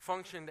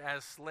functioned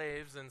as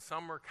slaves, and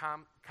some were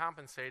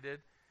compensated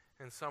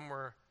and some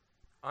were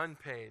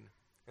unpaid.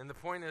 And the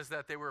point is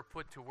that they were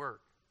put to work.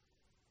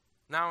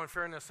 Now, in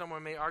fairness,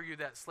 someone may argue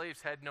that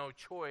slaves had no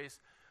choice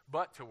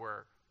but to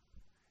work,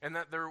 and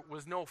that there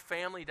was no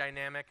family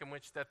dynamic in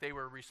which that they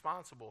were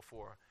responsible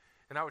for.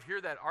 And I would hear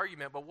that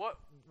argument, but what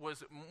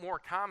was more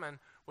common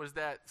was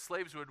that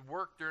slaves would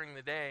work during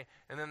the day,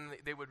 and then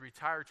they would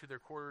retire to their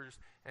quarters,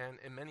 and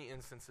in many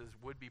instances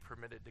would be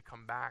permitted to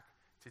come back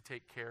to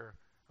take care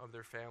of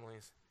their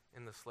families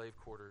in the slave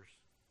quarters.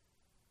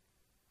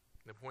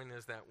 The point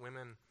is that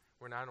women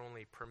were not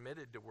only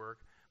permitted to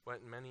work,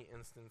 but in many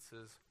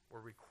instances were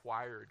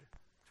required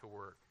to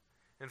work.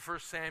 In 1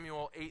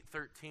 Samuel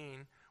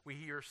 8:13, we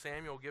hear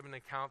Samuel give an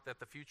account that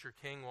the future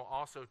king will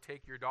also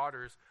take your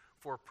daughters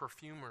for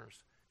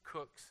perfumers,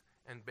 cooks,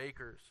 and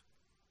bakers.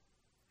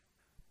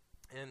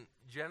 In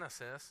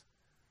Genesis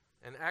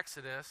and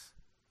Exodus,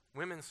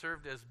 women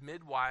served as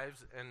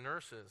midwives and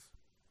nurses.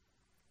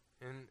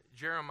 In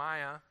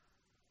Jeremiah,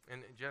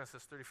 in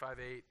Genesis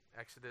 35:8,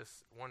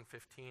 Exodus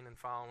 1:15 and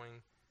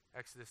following,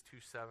 Exodus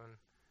 2:7,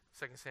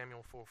 2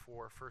 Samuel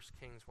 4:4, 1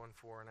 Kings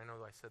 1:4, and I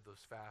know I said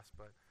those fast,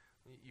 but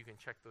you can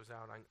check those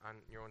out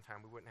on your own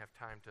time. We wouldn't have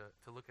time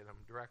to look at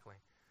them directly.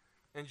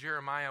 In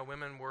Jeremiah,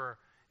 women were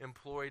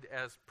employed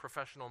as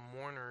professional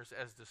mourners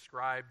as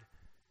described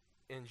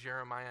in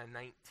Jeremiah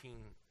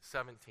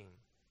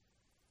 19:17.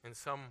 And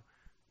some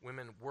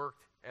women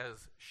worked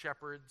as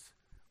shepherds,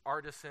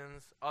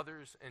 artisans,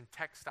 others in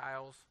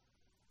textiles,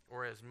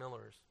 or as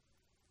millers.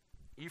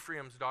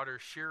 Ephraim's daughter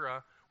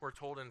Shira, we're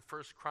told in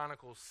 1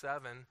 Chronicles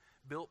 7,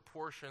 built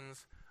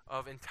portions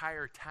of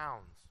entire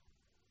towns.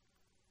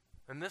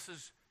 And this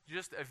is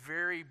just a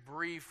very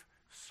brief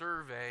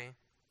survey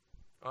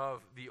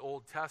of the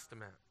Old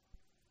Testament.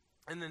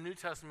 In the New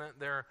Testament,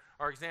 there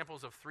are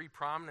examples of 3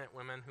 prominent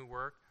women who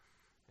work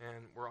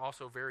and were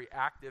also very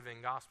active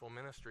in gospel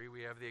ministry.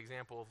 We have the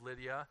example of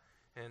Lydia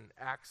in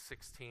Acts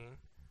 16,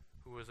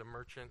 who was a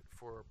merchant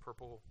for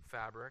purple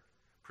fabric.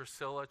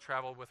 Priscilla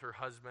traveled with her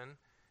husband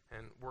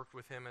and worked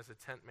with him as a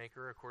tent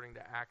maker, according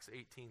to Acts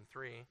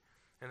 18:3.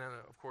 And then,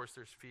 of course,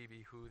 there's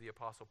Phoebe, who the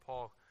Apostle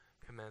Paul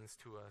commends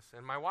to us.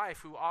 And my wife,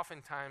 who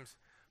oftentimes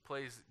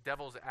plays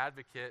devil's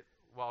advocate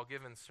while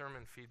giving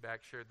sermon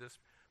feedback, shared this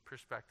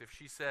perspective.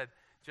 She said,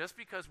 just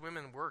because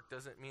women work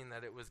doesn't mean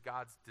that it was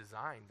God's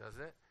design, does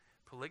it?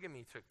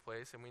 Polygamy took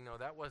place, and we know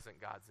that wasn't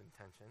God's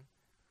intention.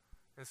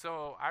 And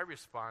so I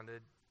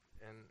responded,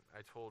 and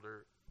I told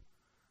her,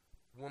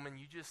 woman,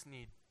 you just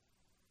need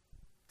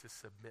to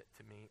submit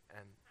to me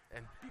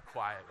and be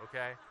quiet,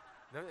 okay?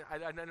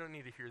 I don't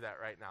need to hear that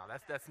right now.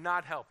 That's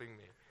not helping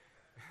me.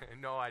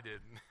 No, I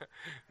didn't.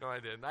 No, I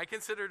didn't. I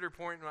considered her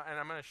point, and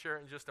I'm going to share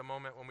it in just a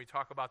moment when we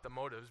talk about the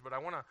motives, but I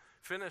want to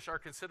finish our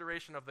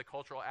consideration of the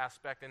cultural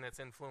aspect and its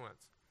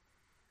influence.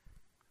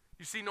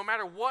 You see, no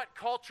matter what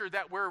culture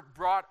that we're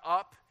brought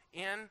up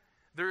in,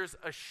 there's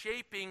a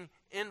shaping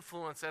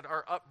influence that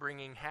our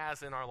upbringing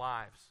has in our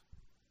lives.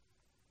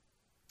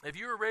 If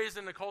you were raised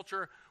in a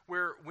culture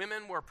where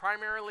women were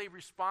primarily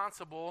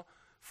responsible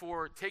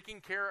for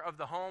taking care of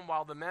the home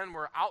while the men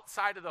were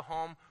outside of the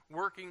home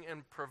working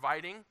and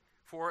providing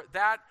for it,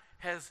 that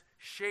has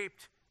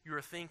shaped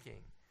your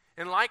thinking.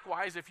 And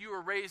likewise, if you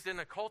were raised in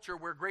a culture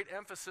where great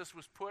emphasis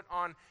was put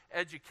on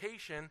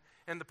education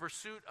and the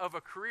pursuit of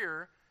a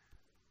career,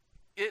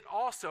 it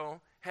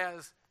also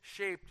has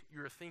shaped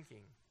your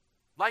thinking.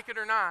 Like it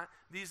or not,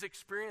 these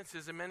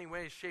experiences in many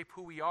ways shape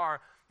who we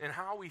are and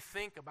how we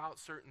think about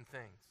certain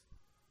things.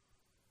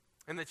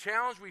 And the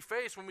challenge we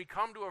face when we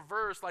come to a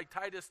verse like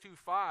Titus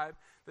 2:5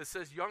 that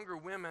says younger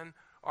women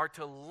are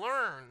to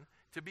learn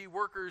to be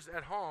workers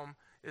at home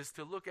is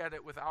to look at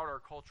it without our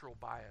cultural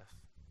bias.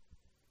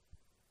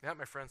 That,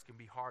 my friends, can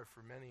be hard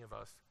for many of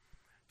us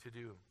to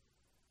do.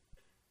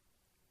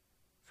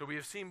 So we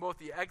have seen both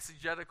the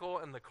exegetical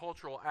and the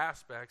cultural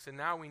aspects, and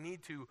now we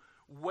need to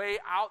weigh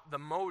out the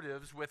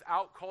motives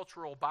without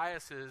cultural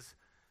biases,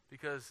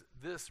 because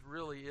this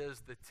really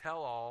is the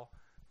tell-all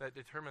that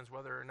determines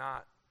whether or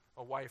not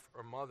a wife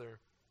or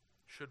mother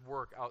should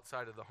work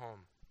outside of the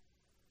home.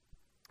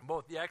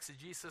 Both the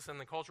exegesis and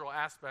the cultural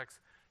aspects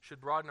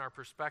should broaden our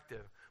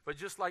perspective. But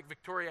just like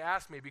Victoria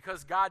asked me,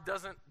 because God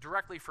doesn't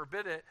directly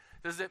forbid it,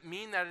 does it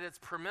mean that it's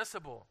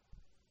permissible?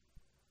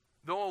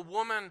 Though a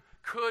woman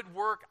could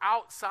work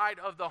outside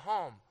of the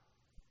home,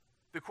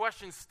 the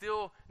question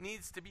still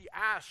needs to be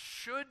asked,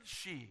 should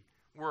she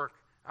work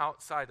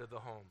outside of the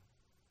home?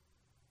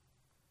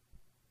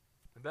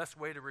 The best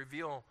way to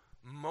reveal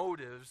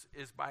motives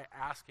is by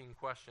asking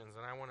questions,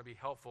 and I want to be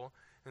helpful.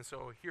 And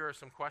so here are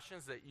some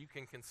questions that you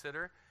can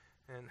consider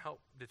and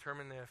help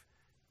determine if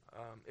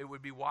it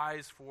would be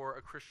wise for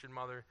a Christian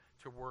mother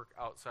to work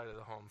outside of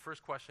the home.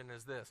 First question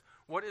is this: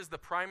 what is the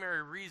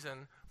primary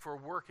reason for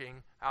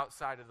working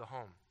outside of the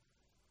home?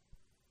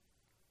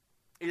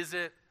 Is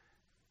it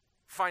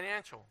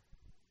financial?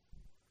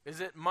 Is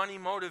it money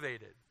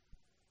motivated?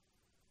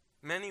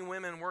 Many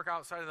women work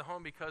outside of the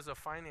home because of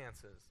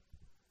finances.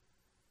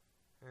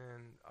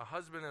 And a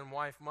husband and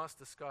wife must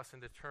discuss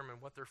and determine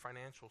what their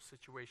financial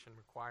situation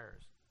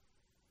requires.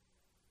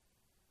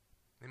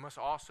 They must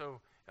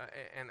also,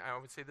 and I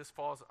would say this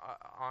falls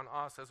on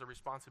us as a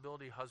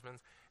responsibility,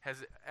 husbands,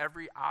 has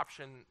every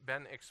option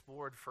been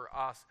explored for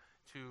us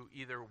to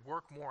either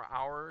work more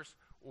hours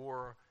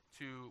or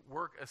to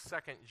work a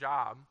second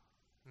job?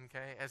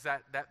 Okay, has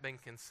that been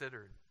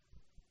considered?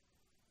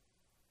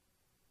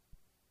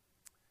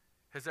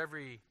 Has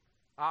every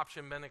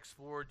option been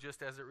explored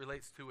just as it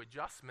relates to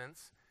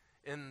adjustments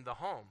in the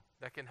home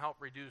that can help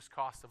reduce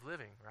cost of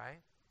living,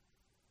 right?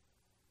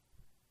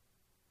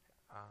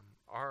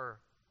 Are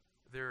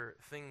there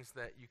things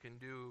that you can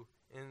do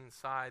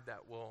inside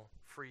that will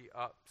free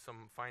up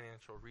some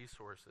financial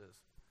resources?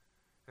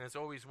 And it's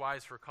always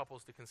wise for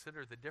couples to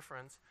consider the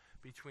difference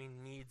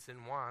between needs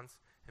and wants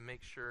and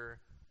make sure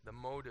the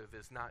motive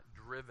is not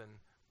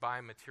driven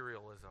by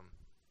materialism.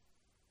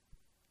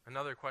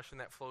 Another question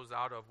that flows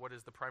out of what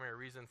is the primary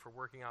reason for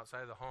working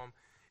outside of the home: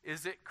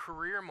 is it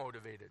career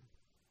motivated?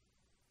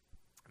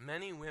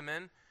 Many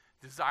women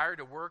desire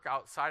to work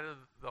outside of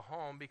the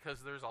home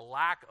because there's a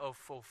lack of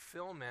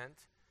fulfillment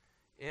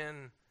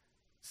in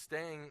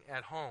staying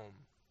at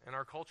home. And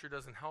our culture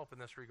doesn't help in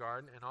this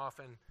regard, and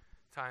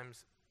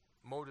oftentimes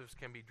motives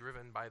can be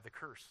driven by the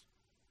curse.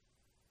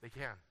 They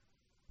can.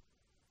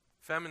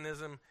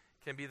 Feminism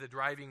can be the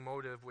driving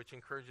motive which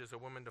encourages a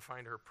woman to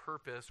find her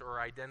purpose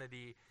or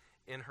identity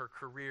in her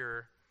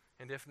career,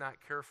 and if not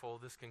careful,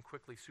 this can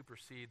quickly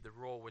supersede the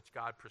role which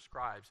God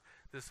prescribes.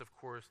 This, of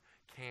course,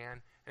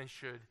 can and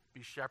should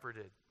be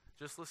shepherded.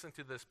 Just listen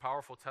to this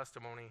powerful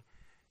testimony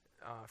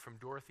from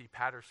Dorothy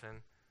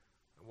Patterson,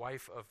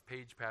 wife of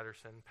Paige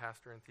Patterson,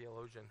 pastor and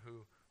theologian,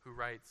 who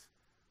writes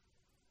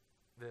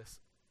this: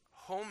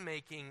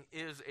 homemaking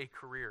is a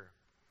career.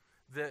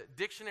 The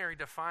dictionary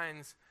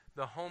defines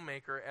the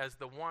homemaker as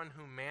the one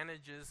who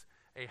manages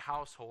a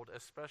household,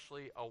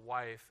 especially a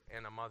wife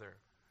and a mother.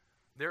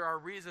 There are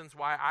reasons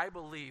why I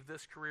believe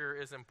this career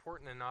is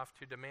important enough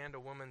to demand a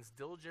woman's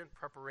diligent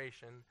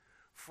preparation,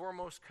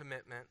 foremost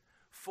commitment,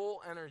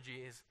 full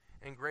energies,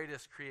 and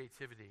greatest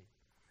creativity.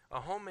 A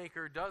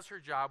homemaker does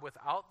her job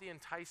without the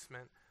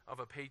enticement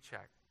of a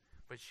paycheck,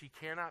 but she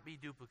cannot be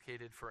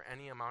duplicated for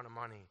any amount of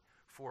money,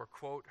 for,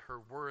 quote, her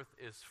worth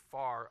is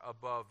far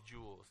above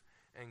jewels,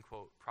 end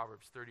quote,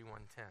 Proverbs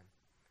 31:10.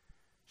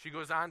 She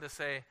goes on to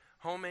say,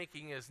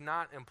 homemaking is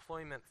not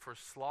employment for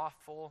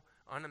slothful,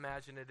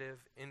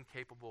 unimaginative,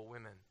 incapable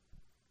women.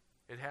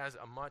 It has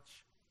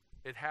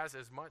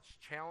as much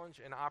challenge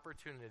and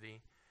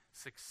opportunity,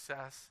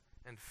 success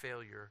and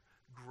failure,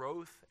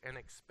 growth and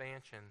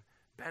expansion,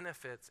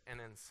 benefits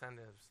and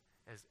incentives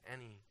as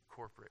any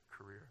corporate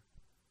career.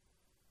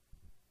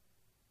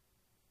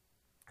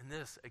 And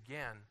this,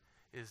 again,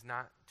 is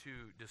not to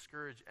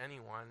discourage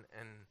anyone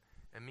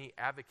and me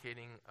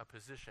advocating a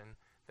position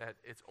that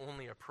it's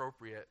only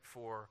appropriate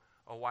for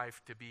a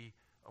wife to be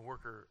a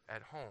worker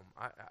at home.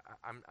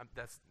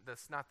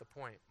 That's not the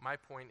point. My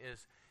point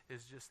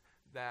is just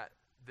that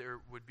there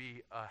would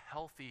be a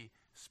healthy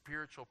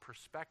spiritual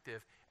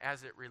perspective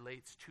as it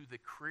relates to the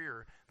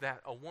career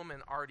that a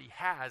woman already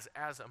has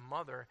as a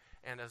mother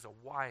and as a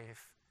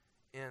wife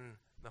in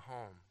the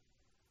home.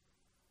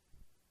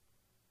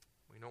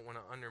 We don't want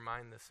to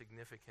undermine the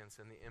significance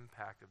and the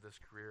impact of this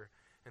career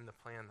in the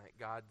plan that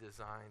God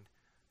designed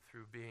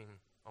through being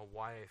a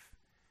wife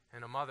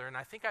and a mother. And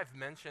I think I've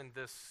mentioned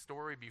this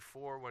story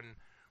before when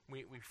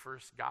we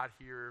first got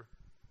here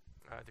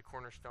to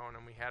Cornerstone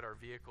and we had our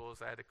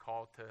vehicles. I had to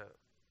call to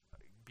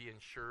be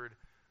insured.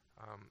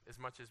 As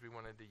much as we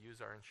wanted to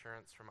use our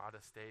insurance from out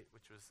of state,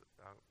 which was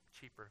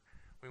cheaper,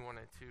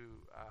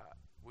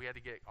 we had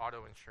to get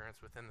auto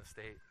insurance within the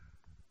state.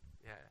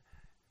 Yeah,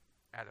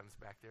 Adam's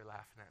back there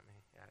laughing at me.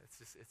 Yeah,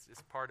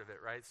 it's part of it,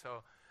 right?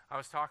 So I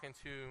was talking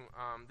to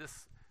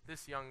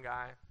this young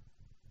guy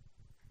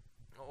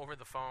over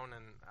the phone,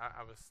 and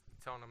I was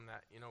telling him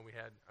that, we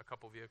had a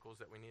couple vehicles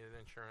that we needed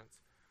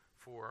insurance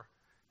for,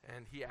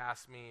 and he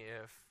asked me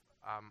if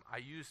I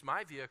used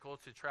my vehicle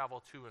to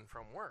travel to and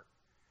from work,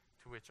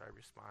 to which I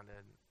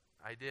responded,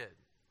 I did.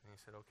 And he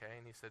said, okay.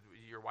 And he said,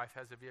 your wife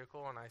has a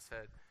vehicle? And I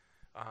said,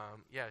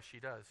 yeah, she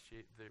does.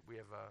 We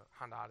have a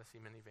Honda Odyssey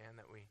minivan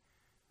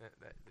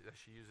that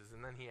she uses.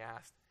 And then he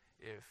asked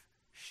if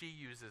she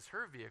uses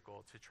her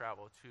vehicle to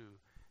travel to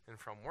and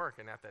from work.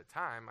 And at that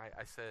time,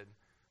 I said,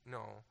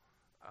 no.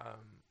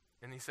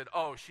 And he said,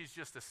 oh, she's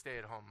just a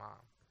stay-at-home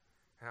mom.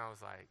 And I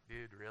was like,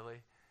 dude,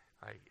 really?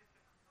 Like,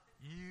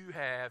 you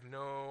have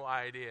no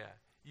idea.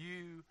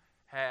 You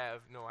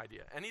have no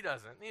idea. And he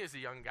doesn't. He is a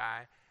young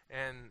guy.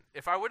 And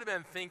if I would have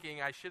been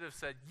thinking, I should have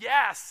said,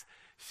 yes,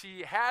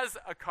 she has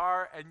a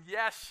car, and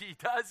yes, she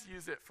does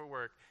use it for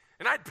work.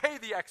 And I'd pay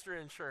the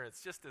extra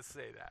insurance just to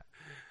say that.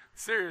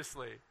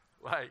 Seriously,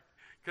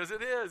 because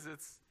it is.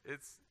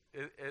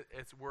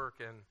 It's work,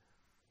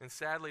 and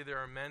sadly, there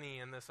are many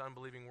in this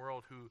unbelieving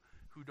world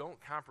who don't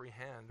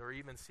comprehend or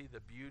even see the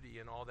beauty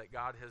in all that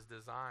God has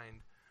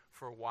designed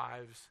for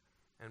wives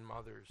and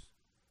mothers.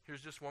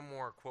 Here's just one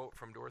more quote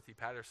from Dorothy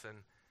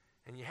Patterson,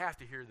 and you have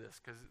to hear this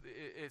because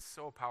it's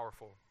so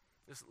powerful.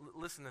 Just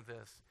listen to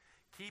this.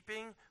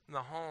 Keeping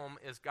the home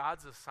is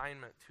God's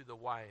assignment to the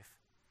wife,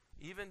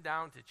 even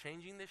down to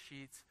changing the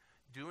sheets,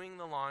 doing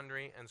the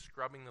laundry, and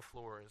scrubbing the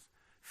floors.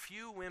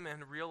 Few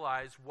women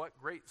realize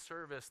what great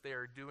service they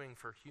are doing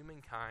for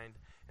humankind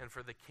and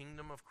for the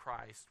kingdom of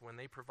Christ when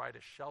they provide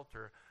a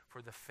shelter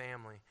for the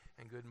family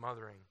and good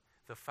mothering,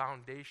 the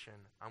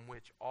foundation on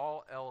which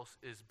all else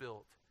is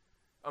built.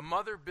 A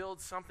mother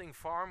builds something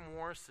far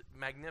more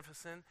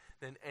magnificent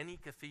than any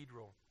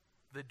cathedral,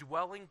 the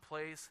dwelling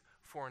place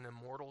for an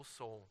immortal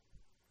soul.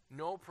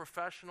 No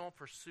professional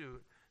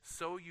pursuit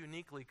so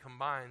uniquely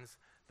combines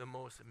the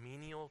most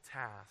menial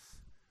tasks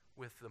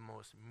with the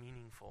most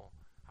meaningful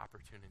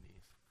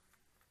opportunities.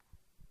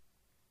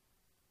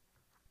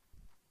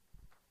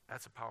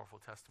 That's a powerful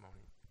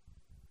testimony.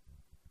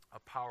 A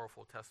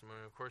powerful testimony.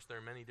 Of course, there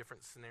are many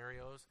different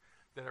scenarios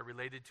that are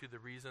related to the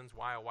reasons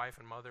why a wife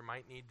and mother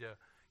might need to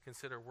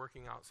consider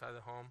working outside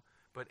the home.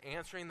 But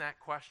answering that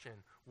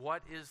question,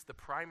 what is the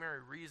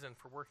primary reason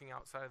for working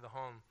outside of the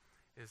home,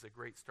 is a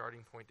great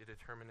starting point to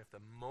determine if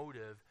the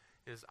motive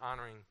is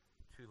honoring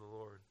to the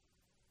Lord.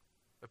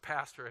 A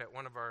pastor at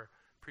one of our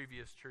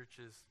previous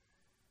churches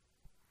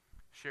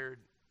shared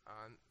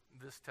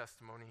this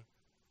testimony.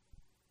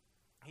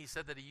 He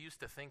said that he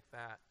used to think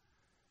that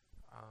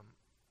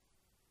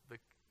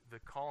the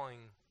calling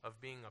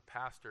of being a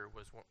pastor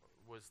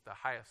was the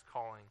highest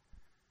calling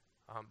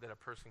that a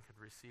person could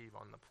receive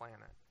on the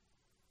planet.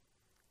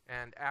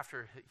 And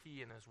after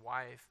he and his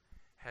wife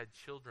had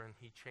children,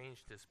 he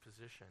changed his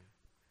position.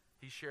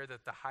 He shared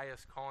that the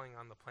highest calling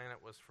on the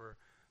planet was for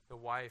the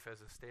wife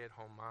as a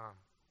stay-at-home mom,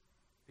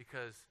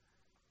 because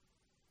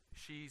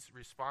she's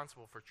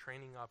responsible for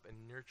training up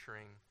and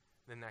nurturing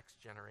the next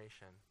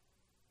generation.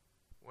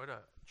 What a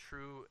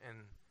true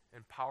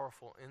and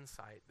powerful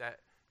insight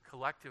that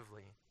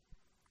collectively,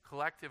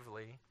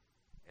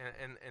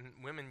 and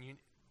women,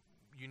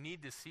 you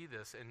need to see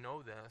this and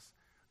know this,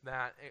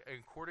 that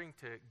according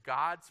to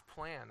God's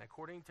plan,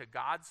 according to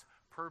God's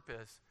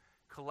purpose,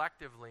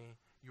 collectively,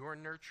 your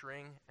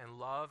nurturing and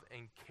love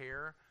and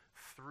care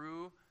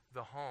through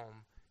the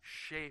home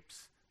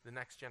shapes the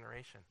next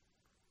generation.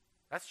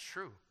 That's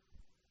true.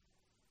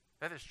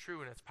 That is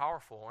true, and it's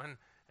powerful.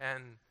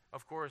 And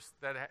of course,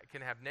 that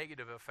can have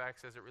negative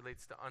effects as it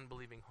relates to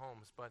unbelieving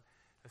homes, but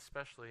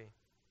especially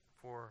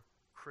for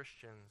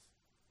Christians,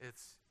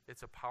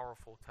 it's a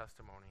powerful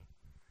testimony.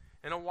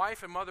 And a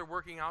wife and mother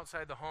working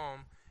outside the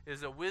home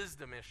is a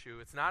wisdom issue.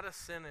 It's not a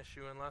sin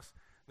issue unless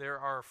there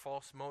are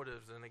false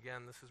motives. And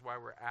again, this is why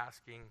we're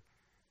asking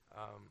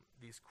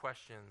these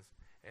questions.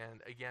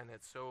 And again,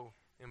 it's so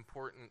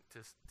important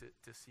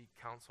to seek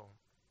counsel.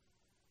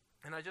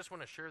 And I just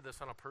want to share this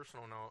on a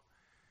personal note.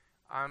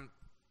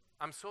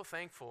 I'm so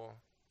thankful.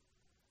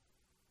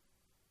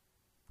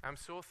 I'm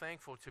so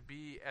thankful to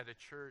be at a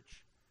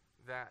church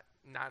that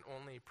not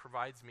only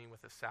provides me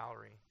with a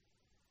salary,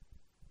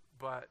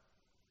 but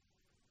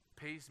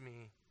pays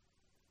me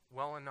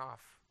well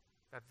enough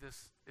that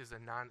this is a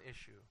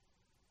non-issue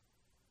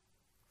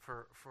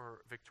for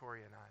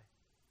Victoria and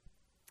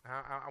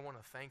I. I want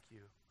to thank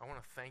you. I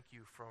want to thank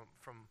you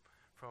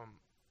from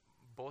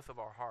both of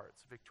our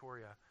hearts,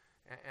 Victoria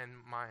and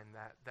mine.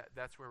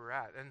 That's where we're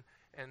at.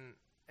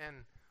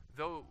 And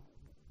though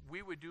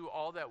we would do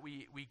all that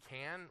we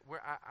can,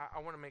 I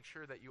want to make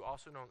sure that you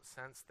also don't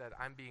sense that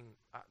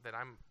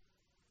I'm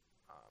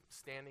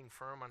standing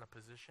firm on a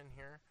position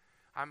here.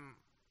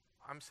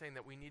 I'm saying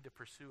that we need to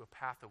pursue a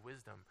path of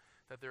wisdom,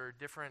 that there are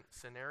different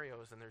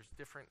scenarios and there's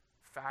different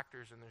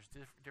factors and there's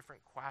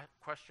different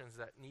questions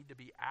that need to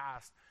be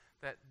asked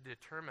that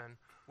determine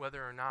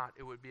whether or not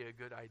it would be a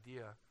good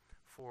idea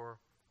for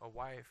a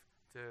wife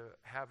to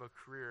have a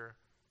career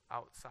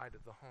outside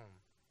of the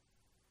home.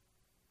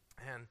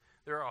 And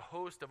there are a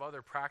host of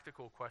other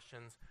practical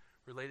questions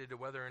related to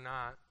whether or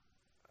not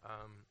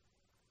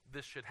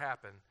this should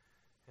happen.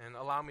 And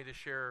allow me to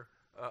share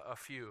a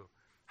few.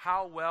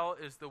 How well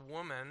is the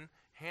woman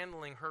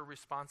handling her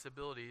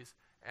responsibilities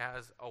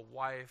as a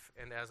wife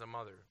and as a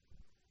mother?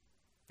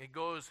 It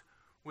goes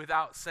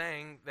without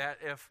saying that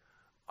if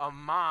a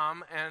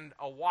mom and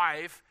a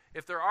wife,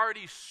 if they're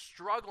already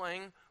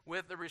struggling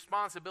with the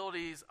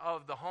responsibilities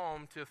of the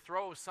home, to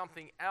throw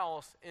something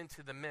else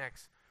into the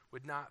mix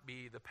would not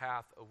be the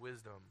path of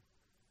wisdom.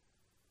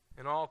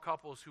 And all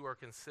couples who are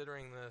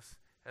considering this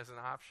as an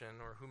option,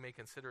 or who may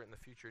consider it in the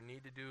future,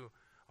 need to do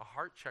a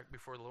heart check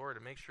before the Lord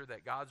to make sure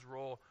that God's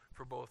role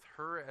for both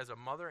her as a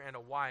mother and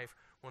a wife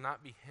will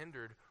not be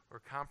hindered or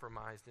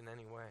compromised in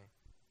any way.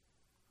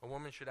 A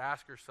woman should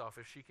ask herself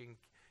if she can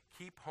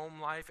keep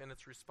home life and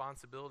its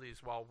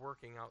responsibilities while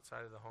working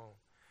outside of the home.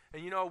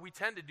 And we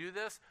tend to do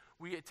this.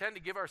 We tend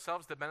to give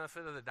ourselves the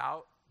benefit of the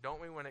doubt,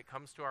 don't we, when it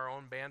comes to our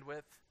own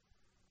bandwidth?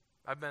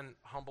 I've been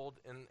humbled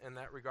in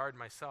that regard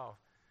myself.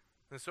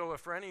 And so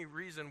if for any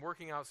reason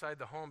working outside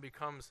the home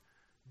becomes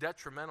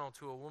detrimental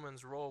to a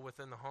woman's role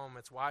within the home,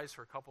 it's wise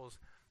for couples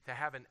to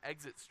have an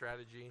exit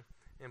strategy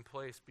in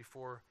place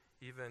before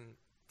even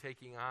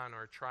taking on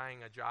or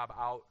trying a job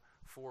out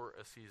for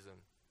a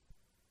season.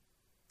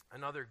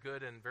 Another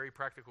good and very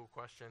practical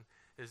question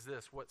is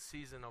this: what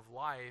season of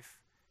life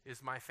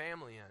is my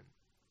family in?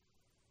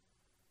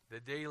 The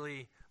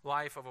daily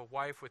life of a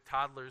wife with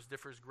toddlers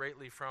differs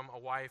greatly from a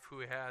wife who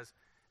has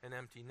an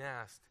empty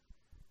nest.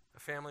 A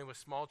family with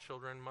small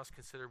children must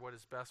consider what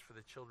is best for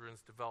the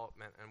children's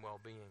development and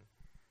well-being.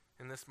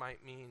 And this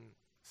might mean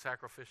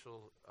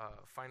sacrificial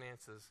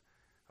finances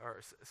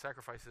or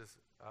sacrifices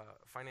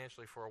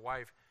financially for a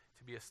wife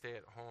to be a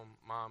stay-at-home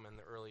mom in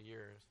the early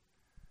years.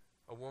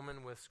 A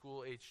woman with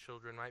school-age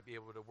children might be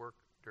able to work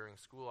during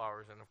school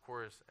hours, and of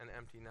course, an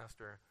empty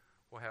nester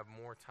will have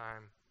more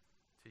time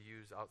to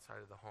use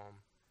outside of the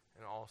home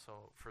and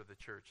also for the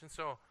church. And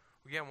so,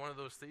 again, one of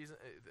those things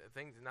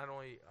not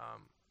only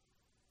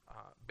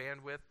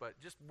bandwidth, but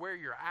just where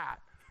you're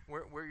at,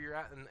 where you're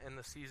at in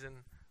the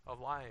season of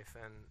life.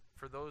 And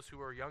for those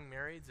who are young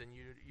marrieds and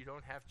you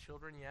don't have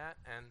children yet,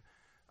 and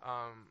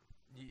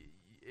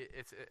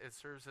it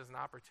serves as an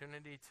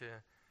opportunity to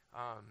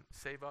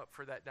save up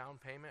for that down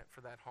payment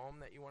for that home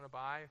that you want to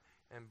buy,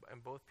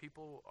 and both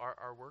people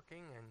are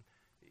working, and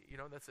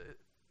that's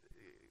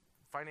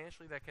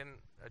financially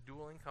a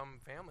dual income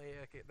family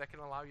that can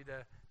allow you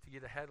to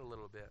get ahead a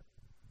little bit.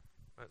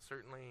 But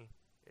certainly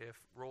if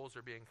roles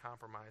are being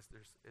compromised,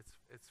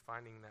 it's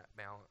finding that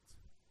balance.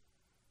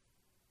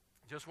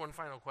 Just one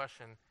final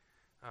question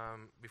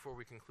before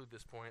we conclude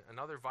this point.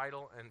 Another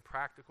vital and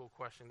practical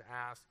question to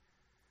ask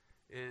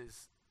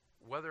is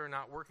whether or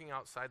not working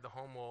outside the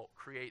home will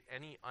create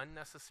any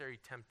unnecessary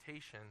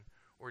temptation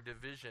or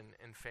division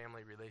in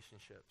family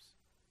relationships.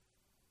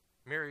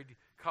 Married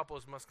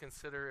couples must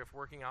consider, if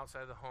working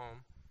outside the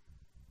home,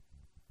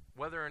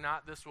 whether or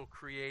not this will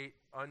create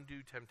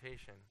undue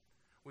temptation.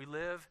 We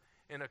live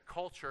in a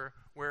culture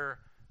where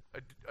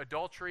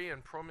adultery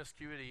and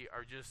promiscuity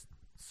are just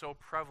so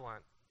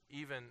prevalent,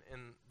 even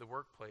in the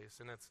workplace.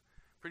 And it's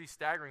pretty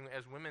staggering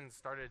as women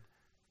started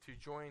to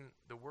join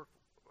the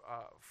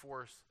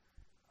workforce,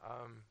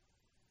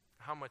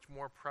 how much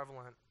more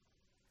prevalent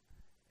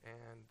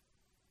and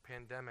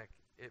pandemic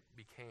it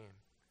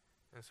became.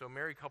 And so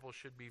married couples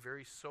should be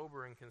very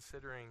sober in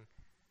considering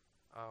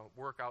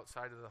work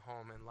outside of the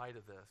home in light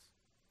of this.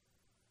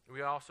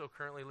 We also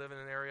currently live in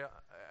an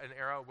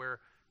era where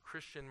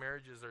Christian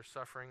marriages are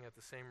suffering at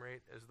the same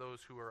rate as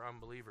those who are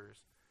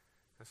unbelievers.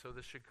 And so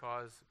this should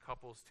cause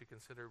couples to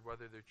consider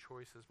whether their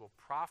choices will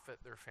profit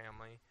their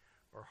family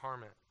or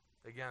harm it.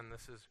 Again,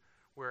 this is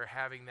where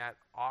having that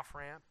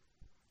off-ramp,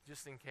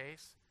 just in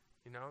case,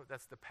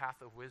 that's the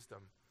path of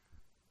wisdom.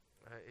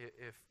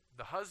 If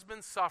the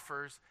husband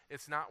suffers,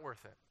 it's not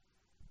worth it.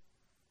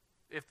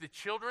 If the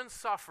children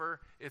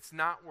suffer, it's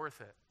not worth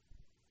it.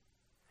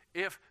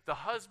 If the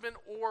husband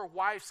or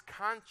wife's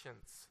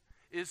conscience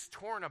is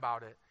torn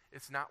about it,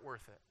 it's not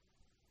worth it.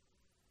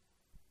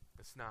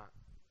 It's not.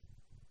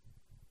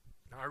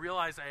 Now, I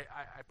realize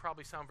I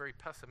probably sound very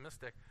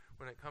pessimistic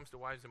when it comes to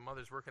wives and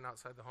mothers working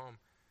outside the home,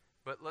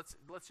 but let's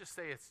just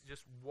say it's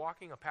just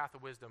walking a path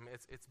of wisdom.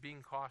 It's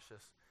being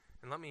cautious.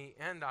 And let me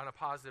end on a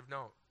positive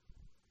note.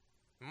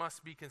 It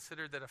must be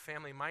considered that a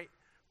family might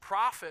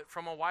profit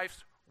from a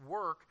wife's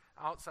work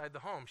outside the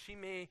home. She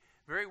may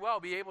very well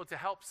be able to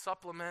help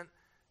supplement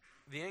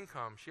the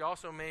income. She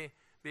also may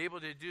be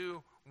able to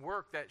do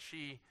work that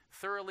she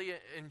thoroughly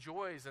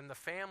enjoys, and the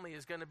family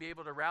is going to be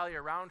able to rally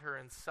around her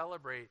and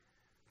celebrate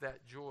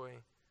that joy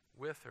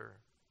with her.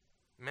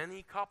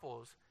 Many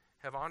couples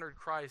have honored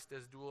Christ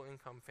as dual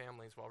income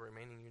families while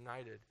remaining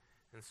united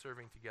and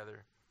serving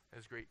together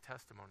as great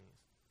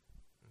testimonies.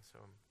 And so,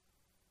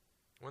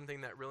 one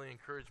thing that really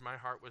encouraged my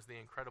heart was the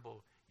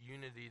incredible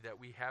unity that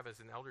we have as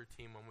an elder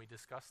team when we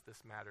discussed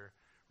this matter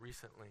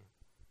recently.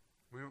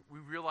 We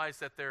realize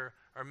that there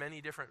are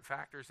many different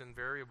factors and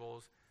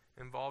variables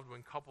involved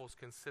when couples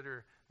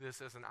consider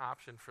this as an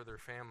option for their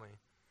family.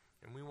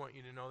 And we want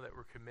you to know that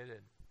we're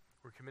committed.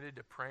 We're committed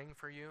to praying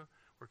for you.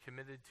 We're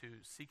committed to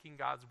seeking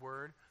God's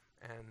word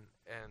and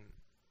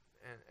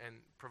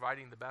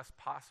providing the best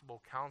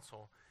possible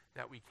counsel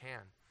that we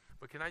can.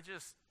 But can I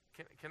just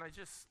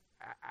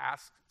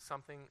ask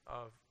something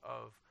of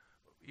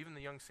even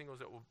the young singles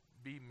that will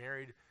be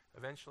married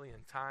eventually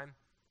in time,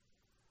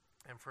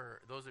 and for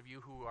those of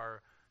you who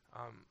are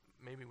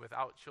maybe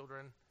without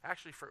children,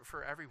 actually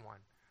for everyone,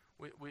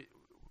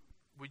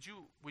 would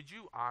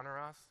you honor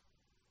us?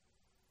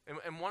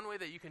 And one way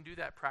that you can do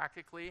that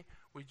practically,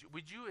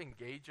 would you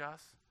engage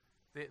us,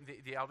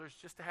 the elders,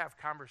 just to have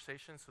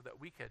conversations so that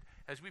we could,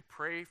 as we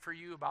pray for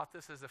you about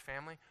this as a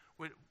family,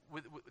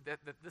 that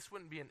this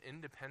wouldn't be an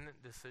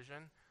independent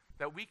decision,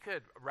 that we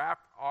could wrap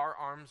our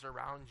arms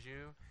around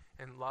you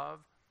in love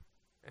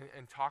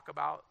and talk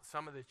about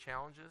some of the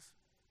challenges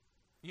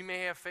you may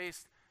have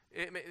faced.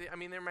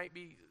 There might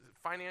be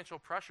financial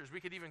pressures. We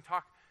could even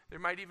talk, there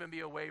might even be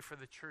a way for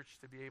the church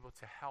to be able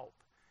to help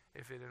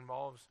if it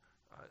involves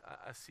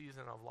a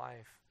season of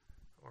life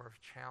or of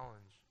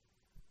challenge,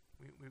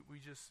 we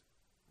just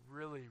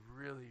really,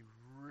 really,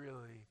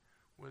 really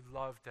would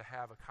love to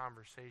have a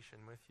conversation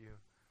with you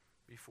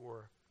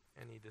before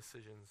any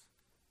decisions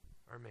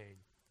are made.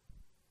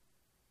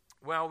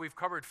 Well, we've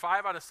covered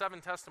 5 out of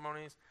 7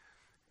 testimonies.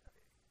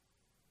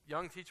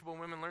 Young, teachable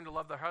women learn to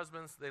love their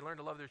husbands. They learn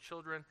to love their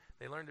children.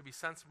 They learn to be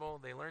sensible.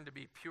 They learn to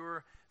be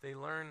pure. They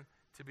learn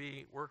to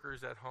be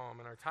workers at home.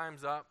 And our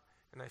time's up,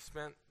 and I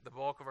spent the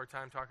bulk of our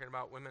time talking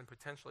about women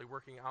potentially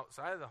working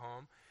outside of the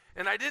home.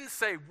 And I didn't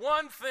say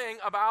one thing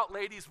about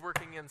ladies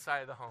working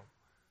inside the home.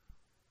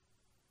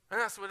 And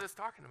that's what it's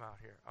talking about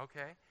here,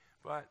 okay?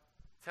 But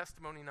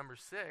testimony number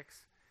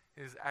 6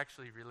 is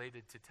actually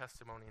related to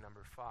testimony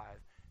number 5,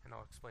 and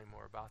I'll explain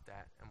more about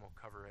that, and we'll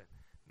cover it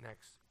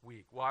next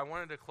week. Well, I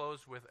wanted to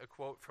close with a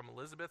quote from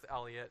Elizabeth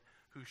Elliot,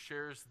 who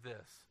shares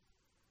this.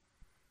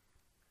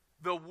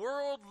 The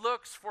world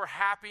looks for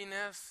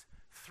happiness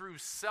through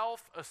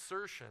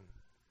self-assertion.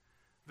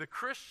 The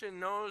Christian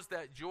knows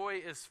that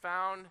joy is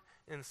found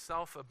in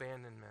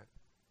self-abandonment.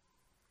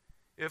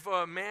 If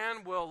a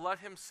man will let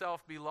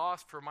himself be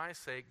lost for my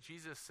sake,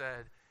 Jesus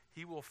said,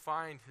 he will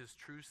find his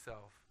true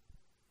self.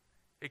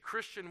 A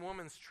Christian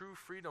woman's true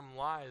freedom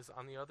lies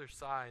on the other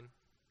side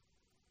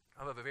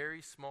of a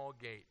very small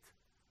gate.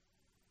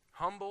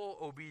 Humble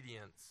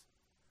obedience.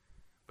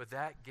 But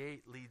that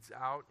gate leads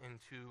out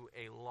into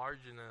a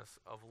largeness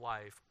of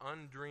life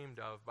undreamed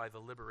of by the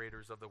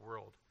liberators of the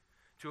world,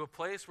 to a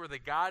place where the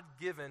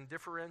God-given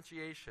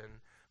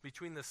differentiation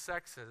between the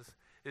sexes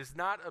is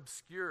not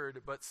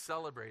obscured but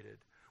celebrated,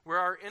 where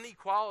our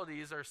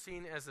inequalities are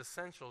seen as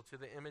essential to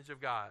the image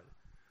of God.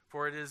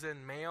 For it is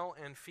in male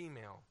and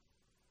female,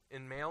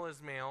 in male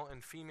as male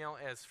and female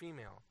as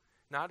female,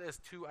 not as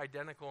two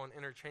identical and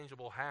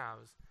interchangeable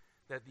halves,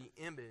 that the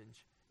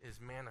image is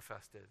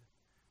manifested.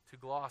 To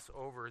gloss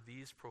over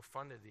these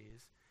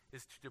profundities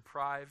is to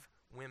deprive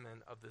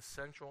women of the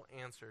central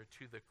answer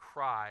to the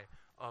cry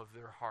of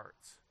their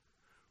hearts.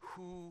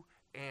 Who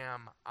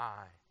am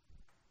I?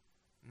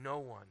 No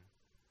one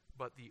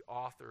but the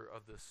author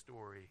of the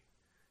story,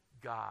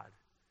 God,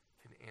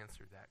 can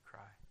answer that cry.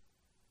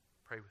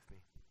 Pray with me.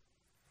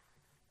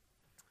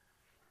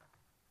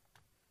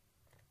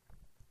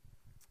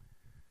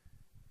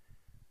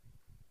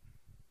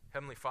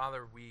 Heavenly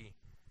Father, we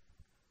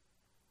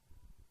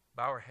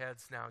bow our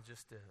heads now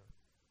just to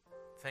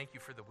thank you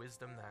for the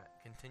wisdom that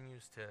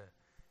continues to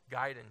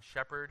guide and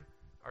shepherd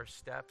our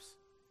steps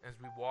as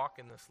we walk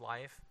in this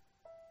life.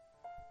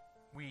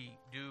 We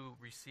do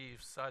receive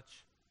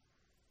such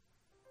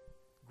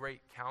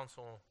great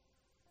counsel,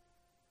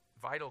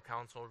 vital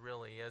counsel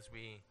really, as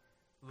we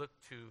look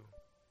to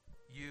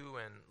you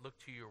and look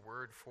to your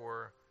word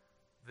for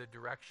the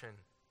direction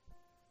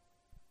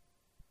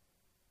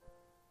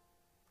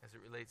as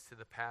it relates to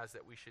the paths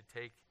that we should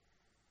take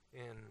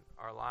in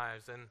our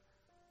lives. And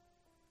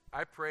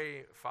I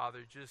pray,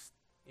 Father, just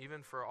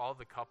even for all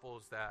the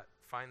couples that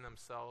find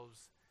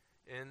themselves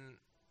in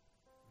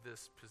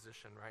this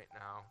position right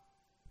now,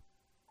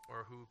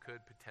 or who could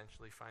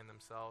potentially find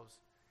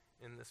themselves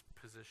in this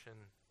position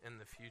in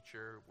the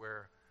future,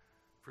 where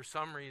for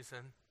some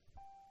reason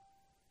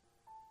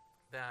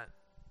that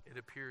it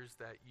appears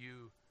that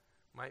you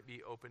might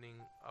be opening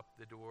up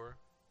the door,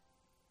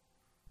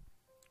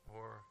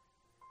 or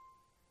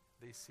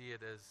they see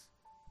it as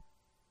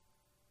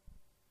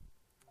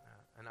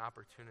an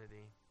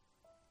opportunity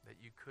that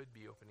you could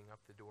be opening up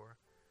the door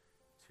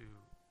to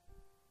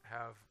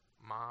have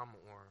mom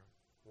or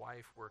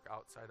wife work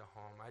outside of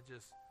home.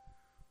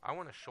 I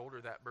want to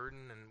shoulder that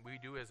burden, and we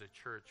do as a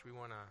church. We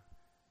want to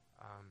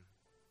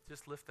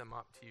just lift them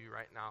up to you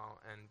right now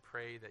and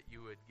pray that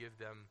you would give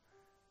them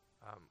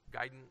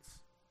guidance,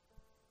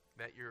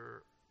 that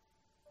your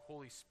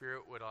Holy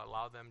Spirit would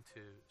allow them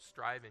to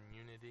strive in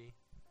unity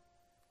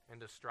and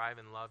to strive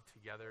in love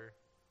together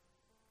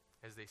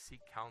as they seek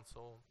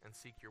counsel and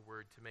seek your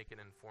word to make an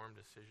informed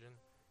decision.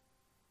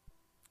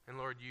 And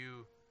Lord,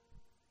 you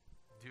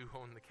do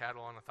own the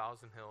cattle on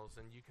 1,000 hills,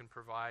 and you can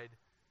provide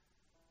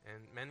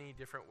in many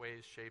different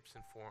ways, shapes,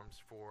 and forms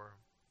for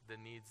the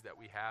needs that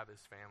we have as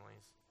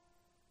families.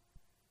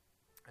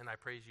 And I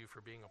praise you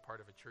for being a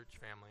part of a church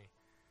family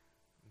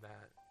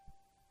that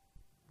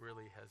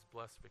really has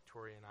blessed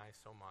Victoria and I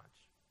so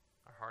much.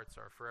 Our hearts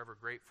are forever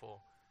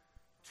grateful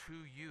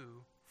to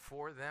you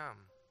for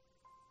them.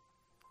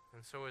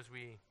 And so as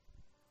we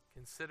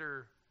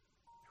consider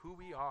who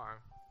we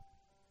are,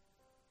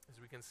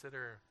 as we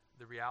consider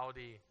the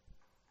reality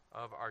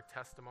of our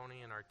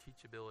testimony and our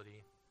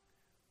teachability,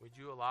 would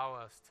you allow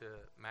us to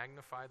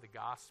magnify the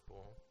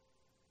gospel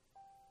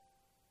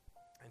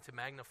and to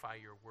magnify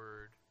your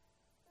word,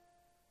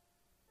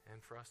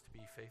 and for us to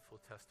be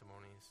faithful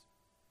testimonies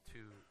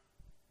to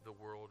the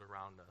world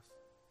around us,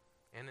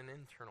 and an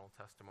internal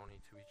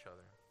testimony to each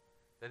other.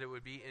 That it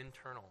would be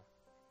internal,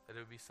 that it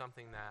would be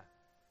something that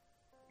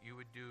you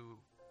would do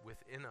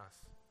within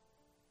us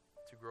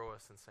to grow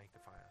us and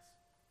sanctify us.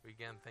 We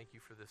again thank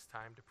you for this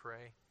time to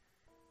pray,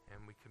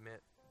 and we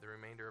commit the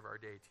remainder of our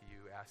day to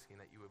you, asking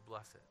that you would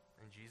bless it.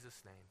 In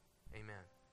Jesus' name, amen.